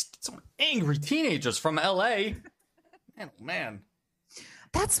Christ, some angry teenagers from LA. Man.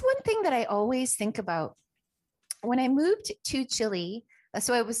 That's one thing that I always think about when I moved to Chile.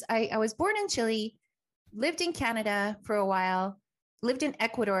 So I was born in Chile, lived in Canada for a while, lived in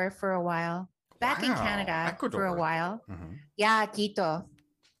Ecuador for a while. Back in Canada Ecuador. For a while. Mm-hmm. Yeah, Quito.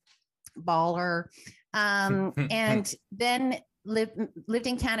 Baller. And then lived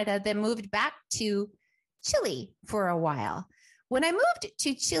in Canada, then moved back to Chile for a while. When I moved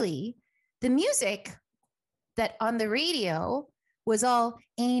to Chile, the music that on the radio was all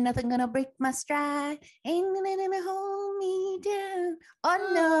 "Ain't nothing gonna break my stride, ain't nothing gonna hold me down.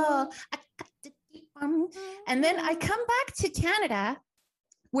 Oh no, I got to keep on." And then I come back to Canada,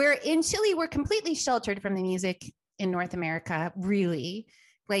 where in Chile we're completely sheltered from the music in North America, really,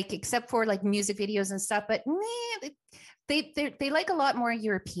 like except for like music videos and stuff. But they like a lot more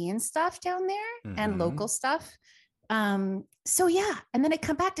European stuff down there and local stuff. So yeah, and then I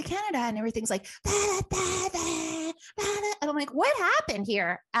come back to Canada and everything's like and I'm like, what happened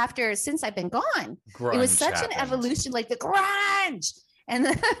here since I've been gone? Grunge it was such happened. an evolution, like the grunge. And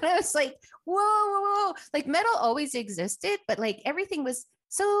then I was like, whoa, like metal always existed, but like everything was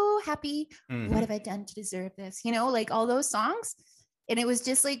so happy. What have I done to deserve this? You know, like all those songs. And it was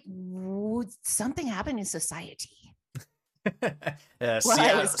just like something happened in society. Seattle,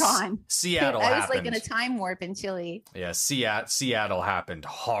 I was gone. Seattle I was happened. like in a time warp in Chile. Yeah, Seattle happened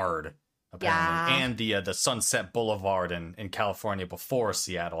hard, apparently. Yeah. And the Sunset Boulevard in California before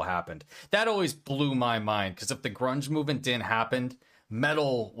Seattle happened. That always blew my mind, because if the grunge movement didn't happen,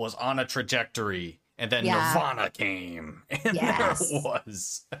 metal was on a trajectory. And then Nirvana came. And there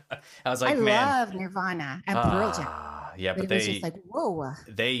was. I was like, I man. love Nirvana and Pearl Jam. Yeah, but it was just like, whoa.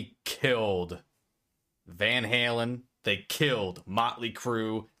 They killed Van Halen. They killed Motley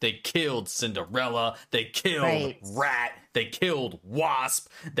Crue. They killed Cinderella. They killed Rat. They killed Wasp.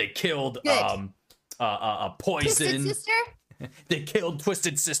 They killed Poison. Twisted Sister? They killed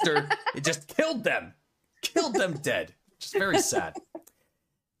Twisted Sister. It just killed them. Killed them dead. Just very sad.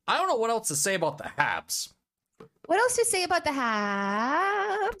 I don't know what else to say about the Habs. What else to say about the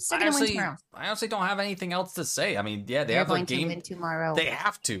Habs? They're going to win tomorrow. I honestly don't have anything else to say. I mean, yeah, they They're have their going game. to win tomorrow. They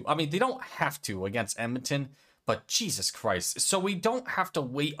have to. I mean, they don't have to against Edmonton, but Jesus Christ. So we don't have to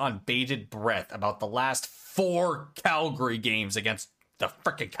wait on bated breath about the last 4 Calgary games against the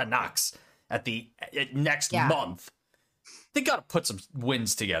frickin' Canucks at next month. They got to put some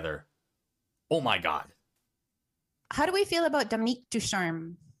wins together. Oh my God. How do we feel about Dominique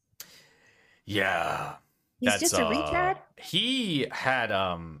Ducharme? Yeah. He's just a retard? He had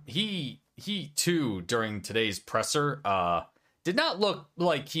he too during today's presser did not look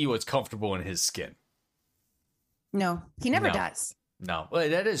like he was comfortable in his skin. No, he never does. No, well,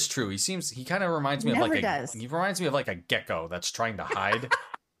 that is true. He kind of reminds me of like he reminds me of like a gecko that's trying to hide.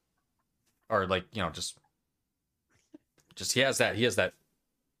 Or like, you know, just he has that you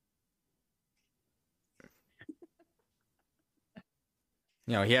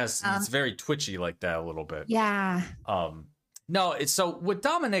know, it's very twitchy like that a little bit. Yeah. No, it's so with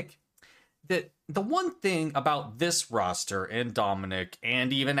Dominic, the one thing about this roster and Dominic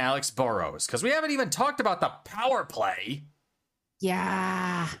and even Alex Burrows, because we haven't even talked about the power play.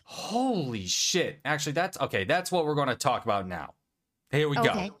 Yeah. Holy shit. Actually, that's what we're going to talk about now. Here we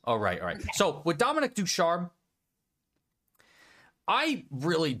go. All right. Okay. So with Dominic Ducharme, I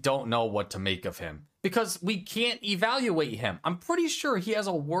really don't know what to make of him because we can't evaluate him. I'm pretty sure he has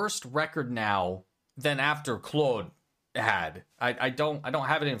a worse record now than after Claude had. I don't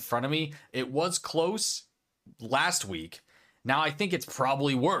have it in front of me. It was close last week. Now I think it's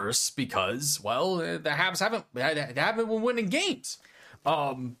probably worse because, well, the Habs haven't been winning games.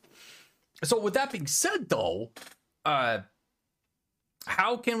 So with that being said, though, how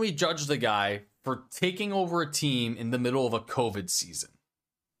can we judge the guy for taking over a team in the middle of a COVID season?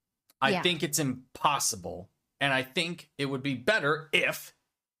 I think it's impossible. And I think it would be better if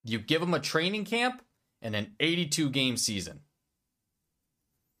you give him a training camp and an 82-game season.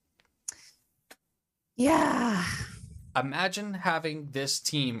 Yeah. Imagine having this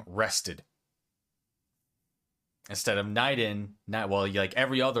team rested instead of night in, like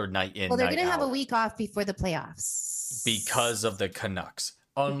every other night in. Well, they're going to have a week off before the playoffs because of the Canucks.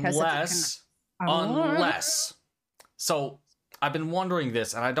 Unless. So I've been wondering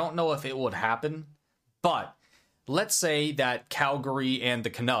this, and I don't know if it would happen, but let's say that Calgary and the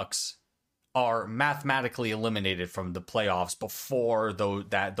Canucks are mathematically eliminated from the playoffs before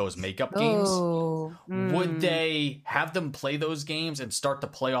those makeup games. Would they have them play those games and start the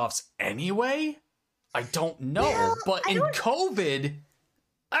playoffs anyway? I don't know. Well, but in COVID,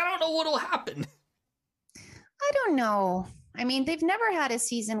 I don't know what'll happen. I don't know. I mean, they've never had a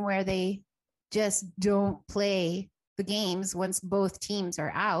season where they just don't play the games once both teams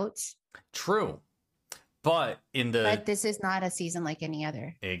are out. True. But this is not a season like any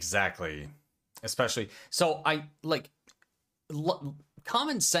other. Exactly. Especially. So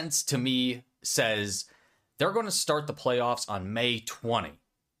common sense to me says they're going to start the playoffs on May 20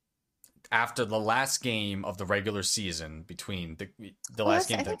 after the last game of the regular season between the last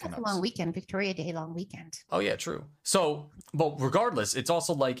game. I think that's a long weekend, Victoria Day long weekend. Oh yeah, true. So, but regardless, it's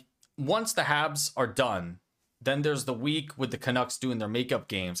also like once the Habs are done Then there's the week with the Canucks doing their makeup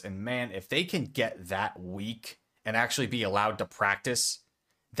games. And man, if they can get that week and actually be allowed to practice,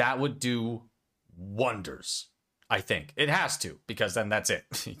 that would do wonders. I think it has to, because then that's it,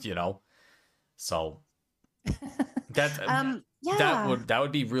 you know? So that, Yeah. that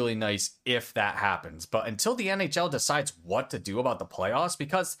would be really nice if that happens. But until the NHL decides what to do about the playoffs,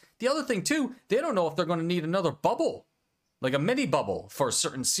 because the other thing too, they don't know if they're going to need another bubble, like a mini bubble for a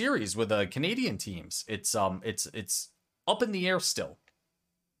certain series with the Canadian teams. It's up in the air still.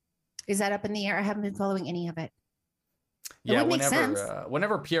 Is that up in the air? I haven't been following any of it. Yeah, would make sense.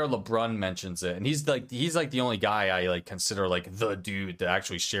 whenever Pierre LeBrun mentions it, and he's like the only guy I like consider like the dude to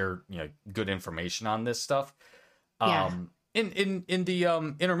actually share, you know, good information on this stuff. Yeah. In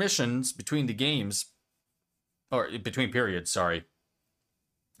the intermissions between the games, or between periods, sorry,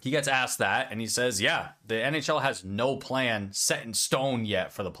 he gets asked that, and he says, "Yeah, the NHL has no plan set in stone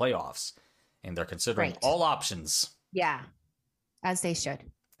yet for the playoffs, and they're considering Right. all options." Yeah. As they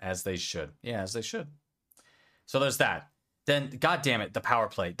should. As they should. Yeah, as they should. So there's that. Then, God damn it, the power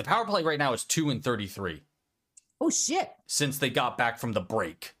play. The power play right now is 2-33 Oh shit. since they got back from the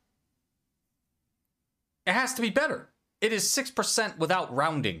break. It has to be better. It is 6% without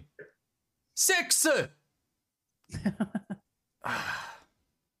rounding. 6!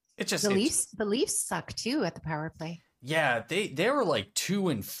 It just... The Leafs suck too at the power play. Yeah, they were like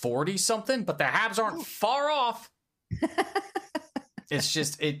 2-40 something, but the Habs aren't far off. It's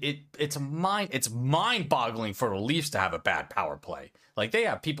just it's mind-boggling for the Leafs to have a bad power play. Like, they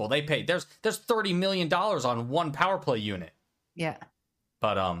have people they pay. There's $30 million on one power play unit. Yeah.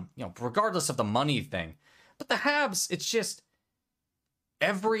 But you know, regardless of the money thing, but the Habs, it's just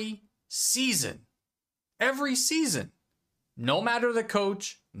every season, no matter the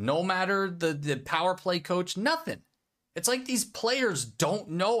coach, no matter the power play coach, nothing. It's like these players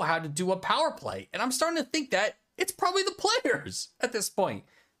don't know how to do a power play, and I'm starting to think that it's probably the players at this point.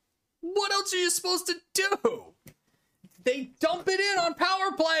 What else are you supposed to do? They dump it in on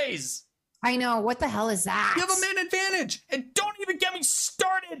power plays. I know. What the hell is that? You have a man advantage. And don't even get me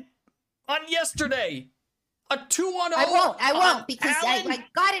started on yesterday. A 2-1-0. I won't on because Allen. I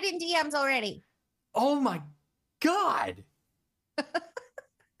got it in DMs already. Oh my God. A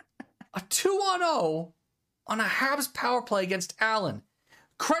 2-1-0 on a Habs power play against Allen.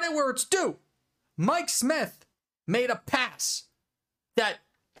 Credit where it's due. Mike Smith made a pass that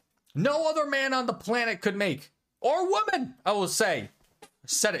no other man on the planet could make. Or woman, I will say.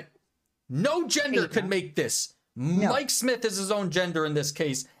 Said it. No gender could make this. No. Mike Smith is his own gender in this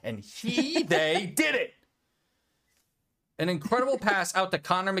case, and they did it. An incredible pass out to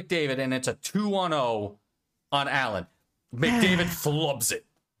Connor McDavid, and it's a 2-1-0 on Allen. McDavid flubs it.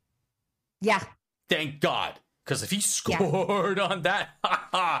 Yeah. Thank God. Because if he scored on that,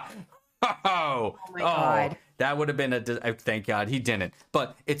 oh my God. that would have been thank God he didn't.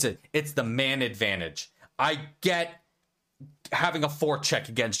 But it's the man advantage. I get having a forecheck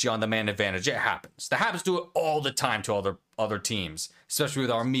against you on the man advantage. It happens. The Habs do it all the time to other teams, especially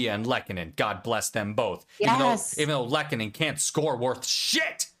with Armia and Lehkonen. God bless them both. Yes. Even though Lehkonen can't score worth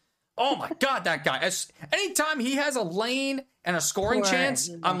shit. Oh my God, that guy. Anytime he has a lane and a scoring Poor chance,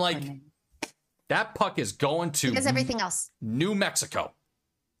 I'm like, Lehkonen. that puck is going to He does everything else. New Mexico.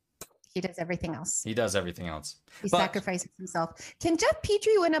 He does everything else. He does everything else. He But sacrifices himself. Can Jeff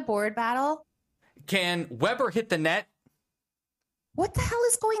Petrie win a board battle? can Weber hit the net? What the hell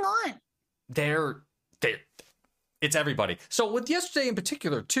is going on? It's everybody. So with yesterday in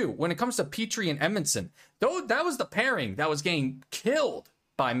particular, too, when it comes to Petrie and Edmondson, though, that was the pairing that was getting killed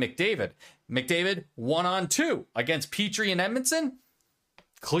by McDavid. McDavid 1-on-2 against Petrie and Edmondson,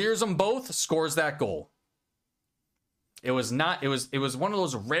 clears them both, scores that goal. It was one of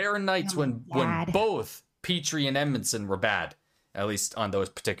those rare nights when both Petrie and Edmondson were bad, at least on those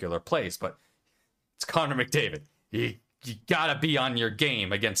particular plays. But it's Connor McDavid. You gotta be on your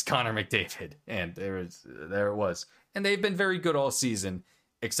game against Connor McDavid, and there it was. And they've been very good all season,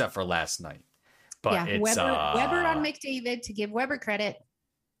 except for last night. But it's Weber on McDavid, to give Weber credit.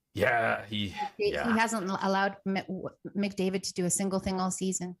 Yeah, He hasn't allowed McDavid to do a single thing all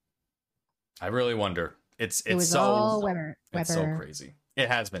season. I really wonder. It was so all Weber. It's so crazy. It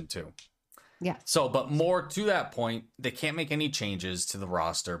has been too. Yeah. So, but more to that point, they can't make any changes to the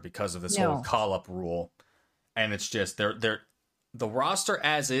roster because of this whole call-up rule. And it's just the roster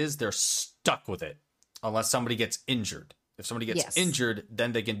as is, they're stuck with it unless somebody gets injured. If somebody gets injured,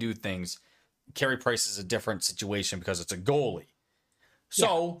 then they can do things. Carey Price is a different situation because it's a goalie.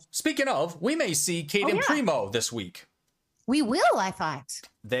 So, speaking of, we may see Caden Primo this week. We will, I thought.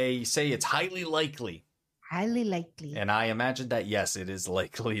 They say it's highly likely. Highly likely. And I imagine that, yes, it is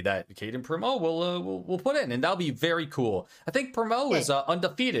likely that Caden Primo will put in, and that'll be very cool. I think Primo is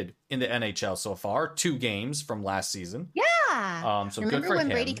undefeated in the NHL so far, 2 games from last season. Yeah. So Remember good for when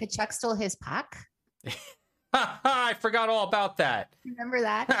him. Brady Tkachuk stole his puck? I forgot all about that. Remember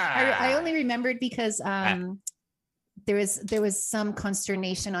that? I only remembered because there was some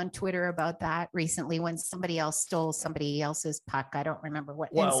consternation on Twitter about that recently when somebody else stole somebody else's puck. I don't remember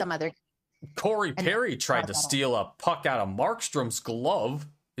what. Well, and some other. Corey Perry tried to steal a puck out of Markstrom's glove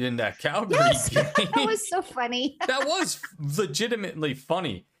in that Calgary Yes, game. that was so funny. That was legitimately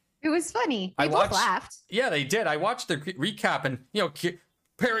funny. It was funny. I They both watched- laughed. Yeah, they did. I watched the recap, and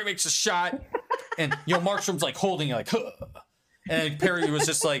Perry makes a shot, and Markstrom's like holding it, like, huh. And Perry was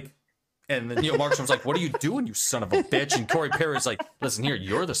just like, and then Markstrom's like, "What are you doing, you son of a bitch?" And Corey Perry's like, "Listen here,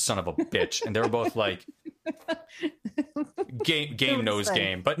 you're the son of a bitch." And they were both like, game knows funny.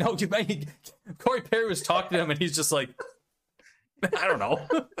 game, but no, Corey Perry was talking to him, and he's just like, I don't know.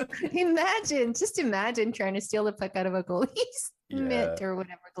 Just imagine trying to steal the puck out of a goalie's mitt or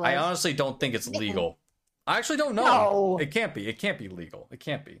whatever. Glove. I honestly don't think it's legal. I actually don't know. No. It can't be. It can't be legal. It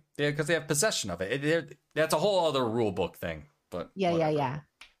can't be. Because they have possession of it. That's a whole other rule book thing. But whatever.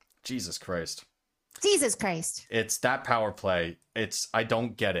 Jesus Christ. Jesus Christ. It's that power play. I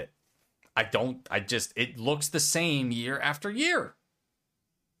don't get it. It looks the same year after year.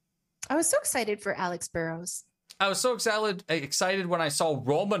 I was so excited for Alex Burrows. I was so excited when I saw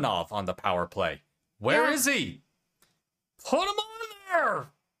Romanov on the power play. Where is he? Put him on there.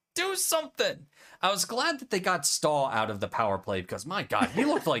 Do something. I was glad that they got Stahl out of the power play because, my God, he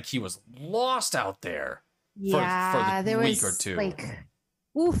looked like he was lost out there for the there week was or two. Like,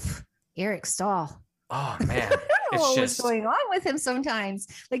 oof, Eric Stahl. Oh, man. I don't know what was just going on with him sometimes.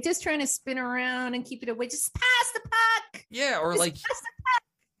 Like just trying to spin around and keep it away. Just pass the puck. Yeah, or Just like, pass the puck.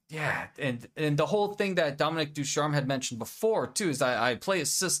 yeah, and the whole thing that Dominic Ducharme had mentioned before, too, is that I play a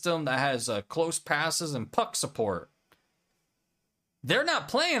system that has close passes and puck support. They're not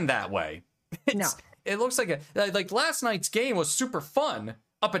playing that way. No. It looks like last night's game was super fun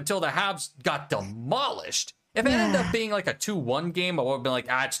up until the Habs got demolished. If it ended up being like a 2-1 game, I would have been like,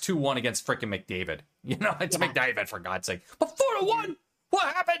 it's 2-1 against freaking McDavid. It's McDavid, for God's sake. But 4-1,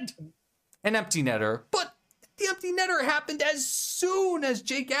 what happened? An empty netter. But the empty netter happened as soon as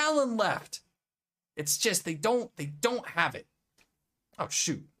Jake Allen left. It's just they don't have it. Oh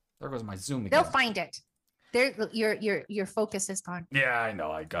shoot. There goes my Zoom again. They'll find it. Your focus is gone. Yeah, I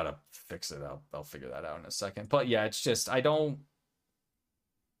know. I gotta fix it. I'll figure that out in a second. But yeah, it's just I don't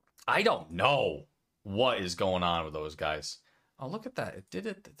know what is going on with those guys. Oh, look at that! It did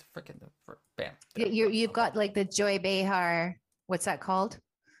it. Bam. You've got like the Joy Behar. What's that called?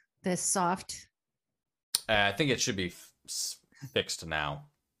 The soft. I think it should be fixed now.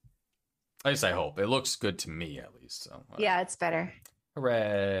 At least I hope. It looks good to me, at least. So Yeah, it's better.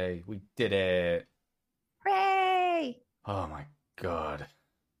 Hooray! We did it. Hooray! Oh my God.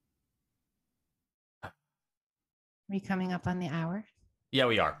 Are we coming up on the hour? Yeah,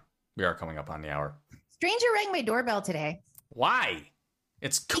 we are. We are coming up on the hour. Stranger rang my doorbell today. Why?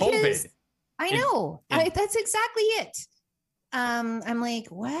 It's Because- COVID. I know. That's exactly it. I'm like,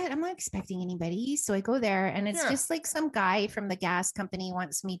 what? I'm not expecting anybody. So I go there and it's just like some guy from the gas company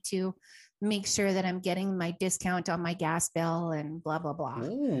wants me to make sure that I'm getting my discount on my gas bill and blah, blah, blah.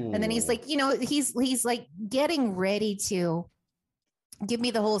 Ooh. And then he's like, he's like getting ready to give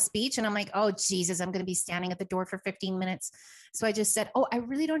me the whole speech. And I'm like, oh, Jesus, I'm going to be standing at the door for 15 minutes. So I just said, oh, I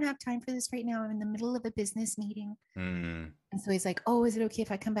really don't have time for this right now. I'm in the middle of a business meeting. Mm. And so he's like, oh, is it okay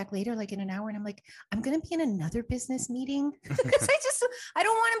if I come back later, like in an hour? And I'm like, I'm going to be in another business meeting because I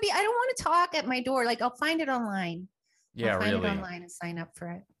don't want to talk at my door. Like I'll find it online. Yeah, I'll find really. it online and sign up for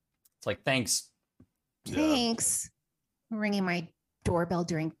it. It's like, thanks. Thanks. I'm ringing my doorbell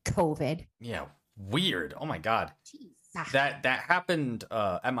during COVID. Yeah, weird. Oh my God. Jeez. That happened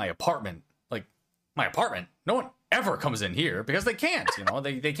at my apartment. Like my apartment. No one ever comes in here because they can't.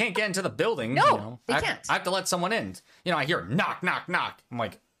 They can't get into the building. No, they can't. I have to let someone in. I hear knock, knock, knock. I'm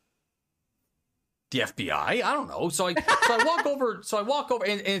like, the FBI? I don't know. So I walk over.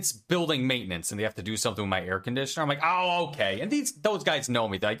 And it's building maintenance, and they have to do something with my air conditioner. I'm like, oh, okay. And those guys know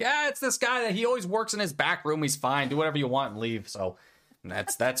me. They're like, it's this guy that he always works in his back room. He's fine. Do whatever you want and leave. So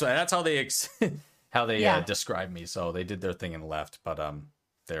that's how they describe me. So they did their thing and left. But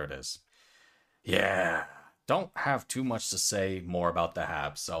there it is. Yeah. Don't have too much to say more about the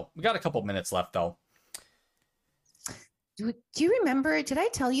Habs. So we got a couple minutes left, though. Do you remember? Did I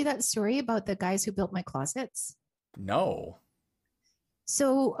tell you that story about the guys who built my closets? No.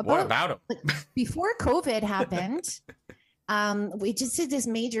 So What about them? before COVID happened, we just did this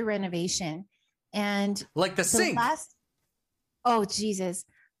major renovation, And Like the sink. Oh Jesus.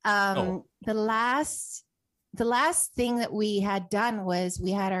 The last thing that we had done was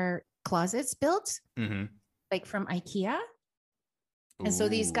we had our closets built, Mm-hmm. like from IKEA. And so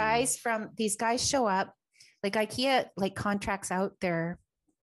these guys show up, like IKEA like contracts out the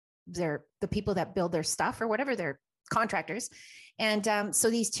people that build their stuff or whatever, they're contractors. And so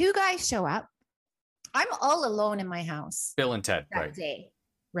these two guys show up. I'm all alone in my house. Bill and Ted, that right? day,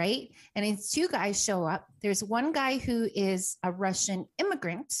 right? And these two guys show up. There's one guy who is a Russian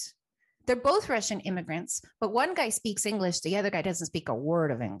immigrant. They're both Russian immigrants, but one guy speaks English. The other guy doesn't speak a word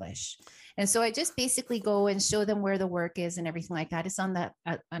of English. And so I just basically go and show them where the work is and everything like that. It's on the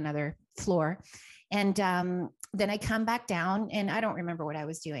another floor. And then I come back down and I don't remember what I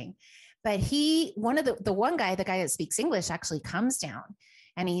was doing, but the guy that speaks English actually comes down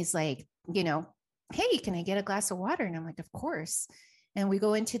and he's like, you know, hey, can I get a glass of water? And I'm like, of course. And we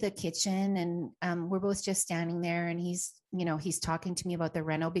go into the kitchen and we're both just standing there and he's talking to me about the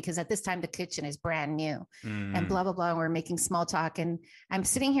reno because at this time the kitchen is brand new and blah, blah, blah. And we're making small talk. And I'm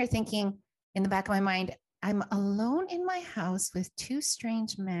sitting here thinking in the back of my mind, I'm alone in my house with two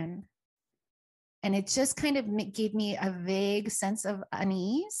strange men. And it just kind of gave me a vague sense of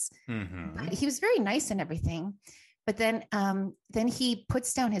unease. Mm-hmm. He was very nice and everything. But then he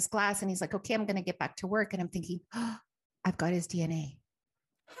puts down his glass and he's like, okay, I'm going to get back to work. And I'm thinking, oh, I've got his DNA.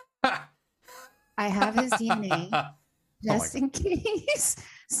 I have his DNA just in case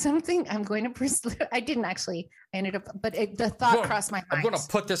something I'm going to pursue. I didn't actually, I ended up, but the thought crossed my mind. I'm going to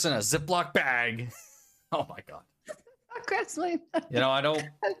put this in a Ziploc bag. Oh my God. Crossed my mind. You know, I don't.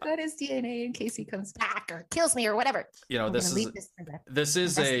 I've got his DNA in case he comes back or kills me or whatever. You know, this is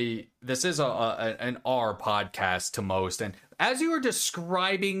an R podcast to most. And as you were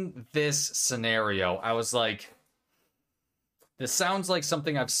describing this scenario, I was like, this sounds like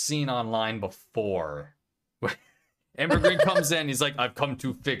something I've seen online before. Immigrant comes in, he's like, I've come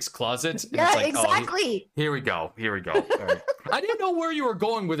to fix closets. And yeah, it's like, exactly. Oh, here we go. All right. I didn't know where you were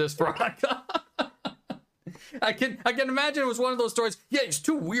going with this, Veronica. I can imagine it was one of those stories. Yeah, these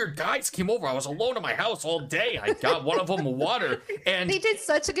two weird guys came over. I was alone in my house all day. I got one of them water, and they did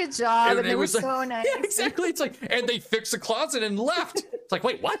such a good job, and they were so nice. Yeah, exactly. It's like, and they fixed the closet and left. It's like,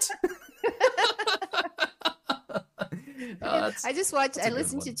 wait, what? I just watched. I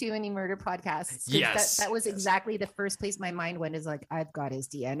listened to too many murder podcasts. Yes, that was exactly the first place my mind went. Is like, I've got his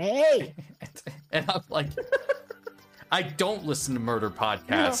DNA, and I'm like, I don't listen to murder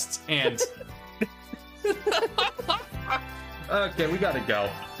podcasts, and. Okay, we gotta go.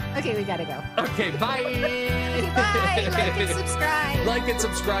 Okay, we gotta go. Okay, bye. Bye. Like and subscribe. Like and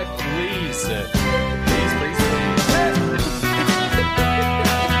subscribe, please.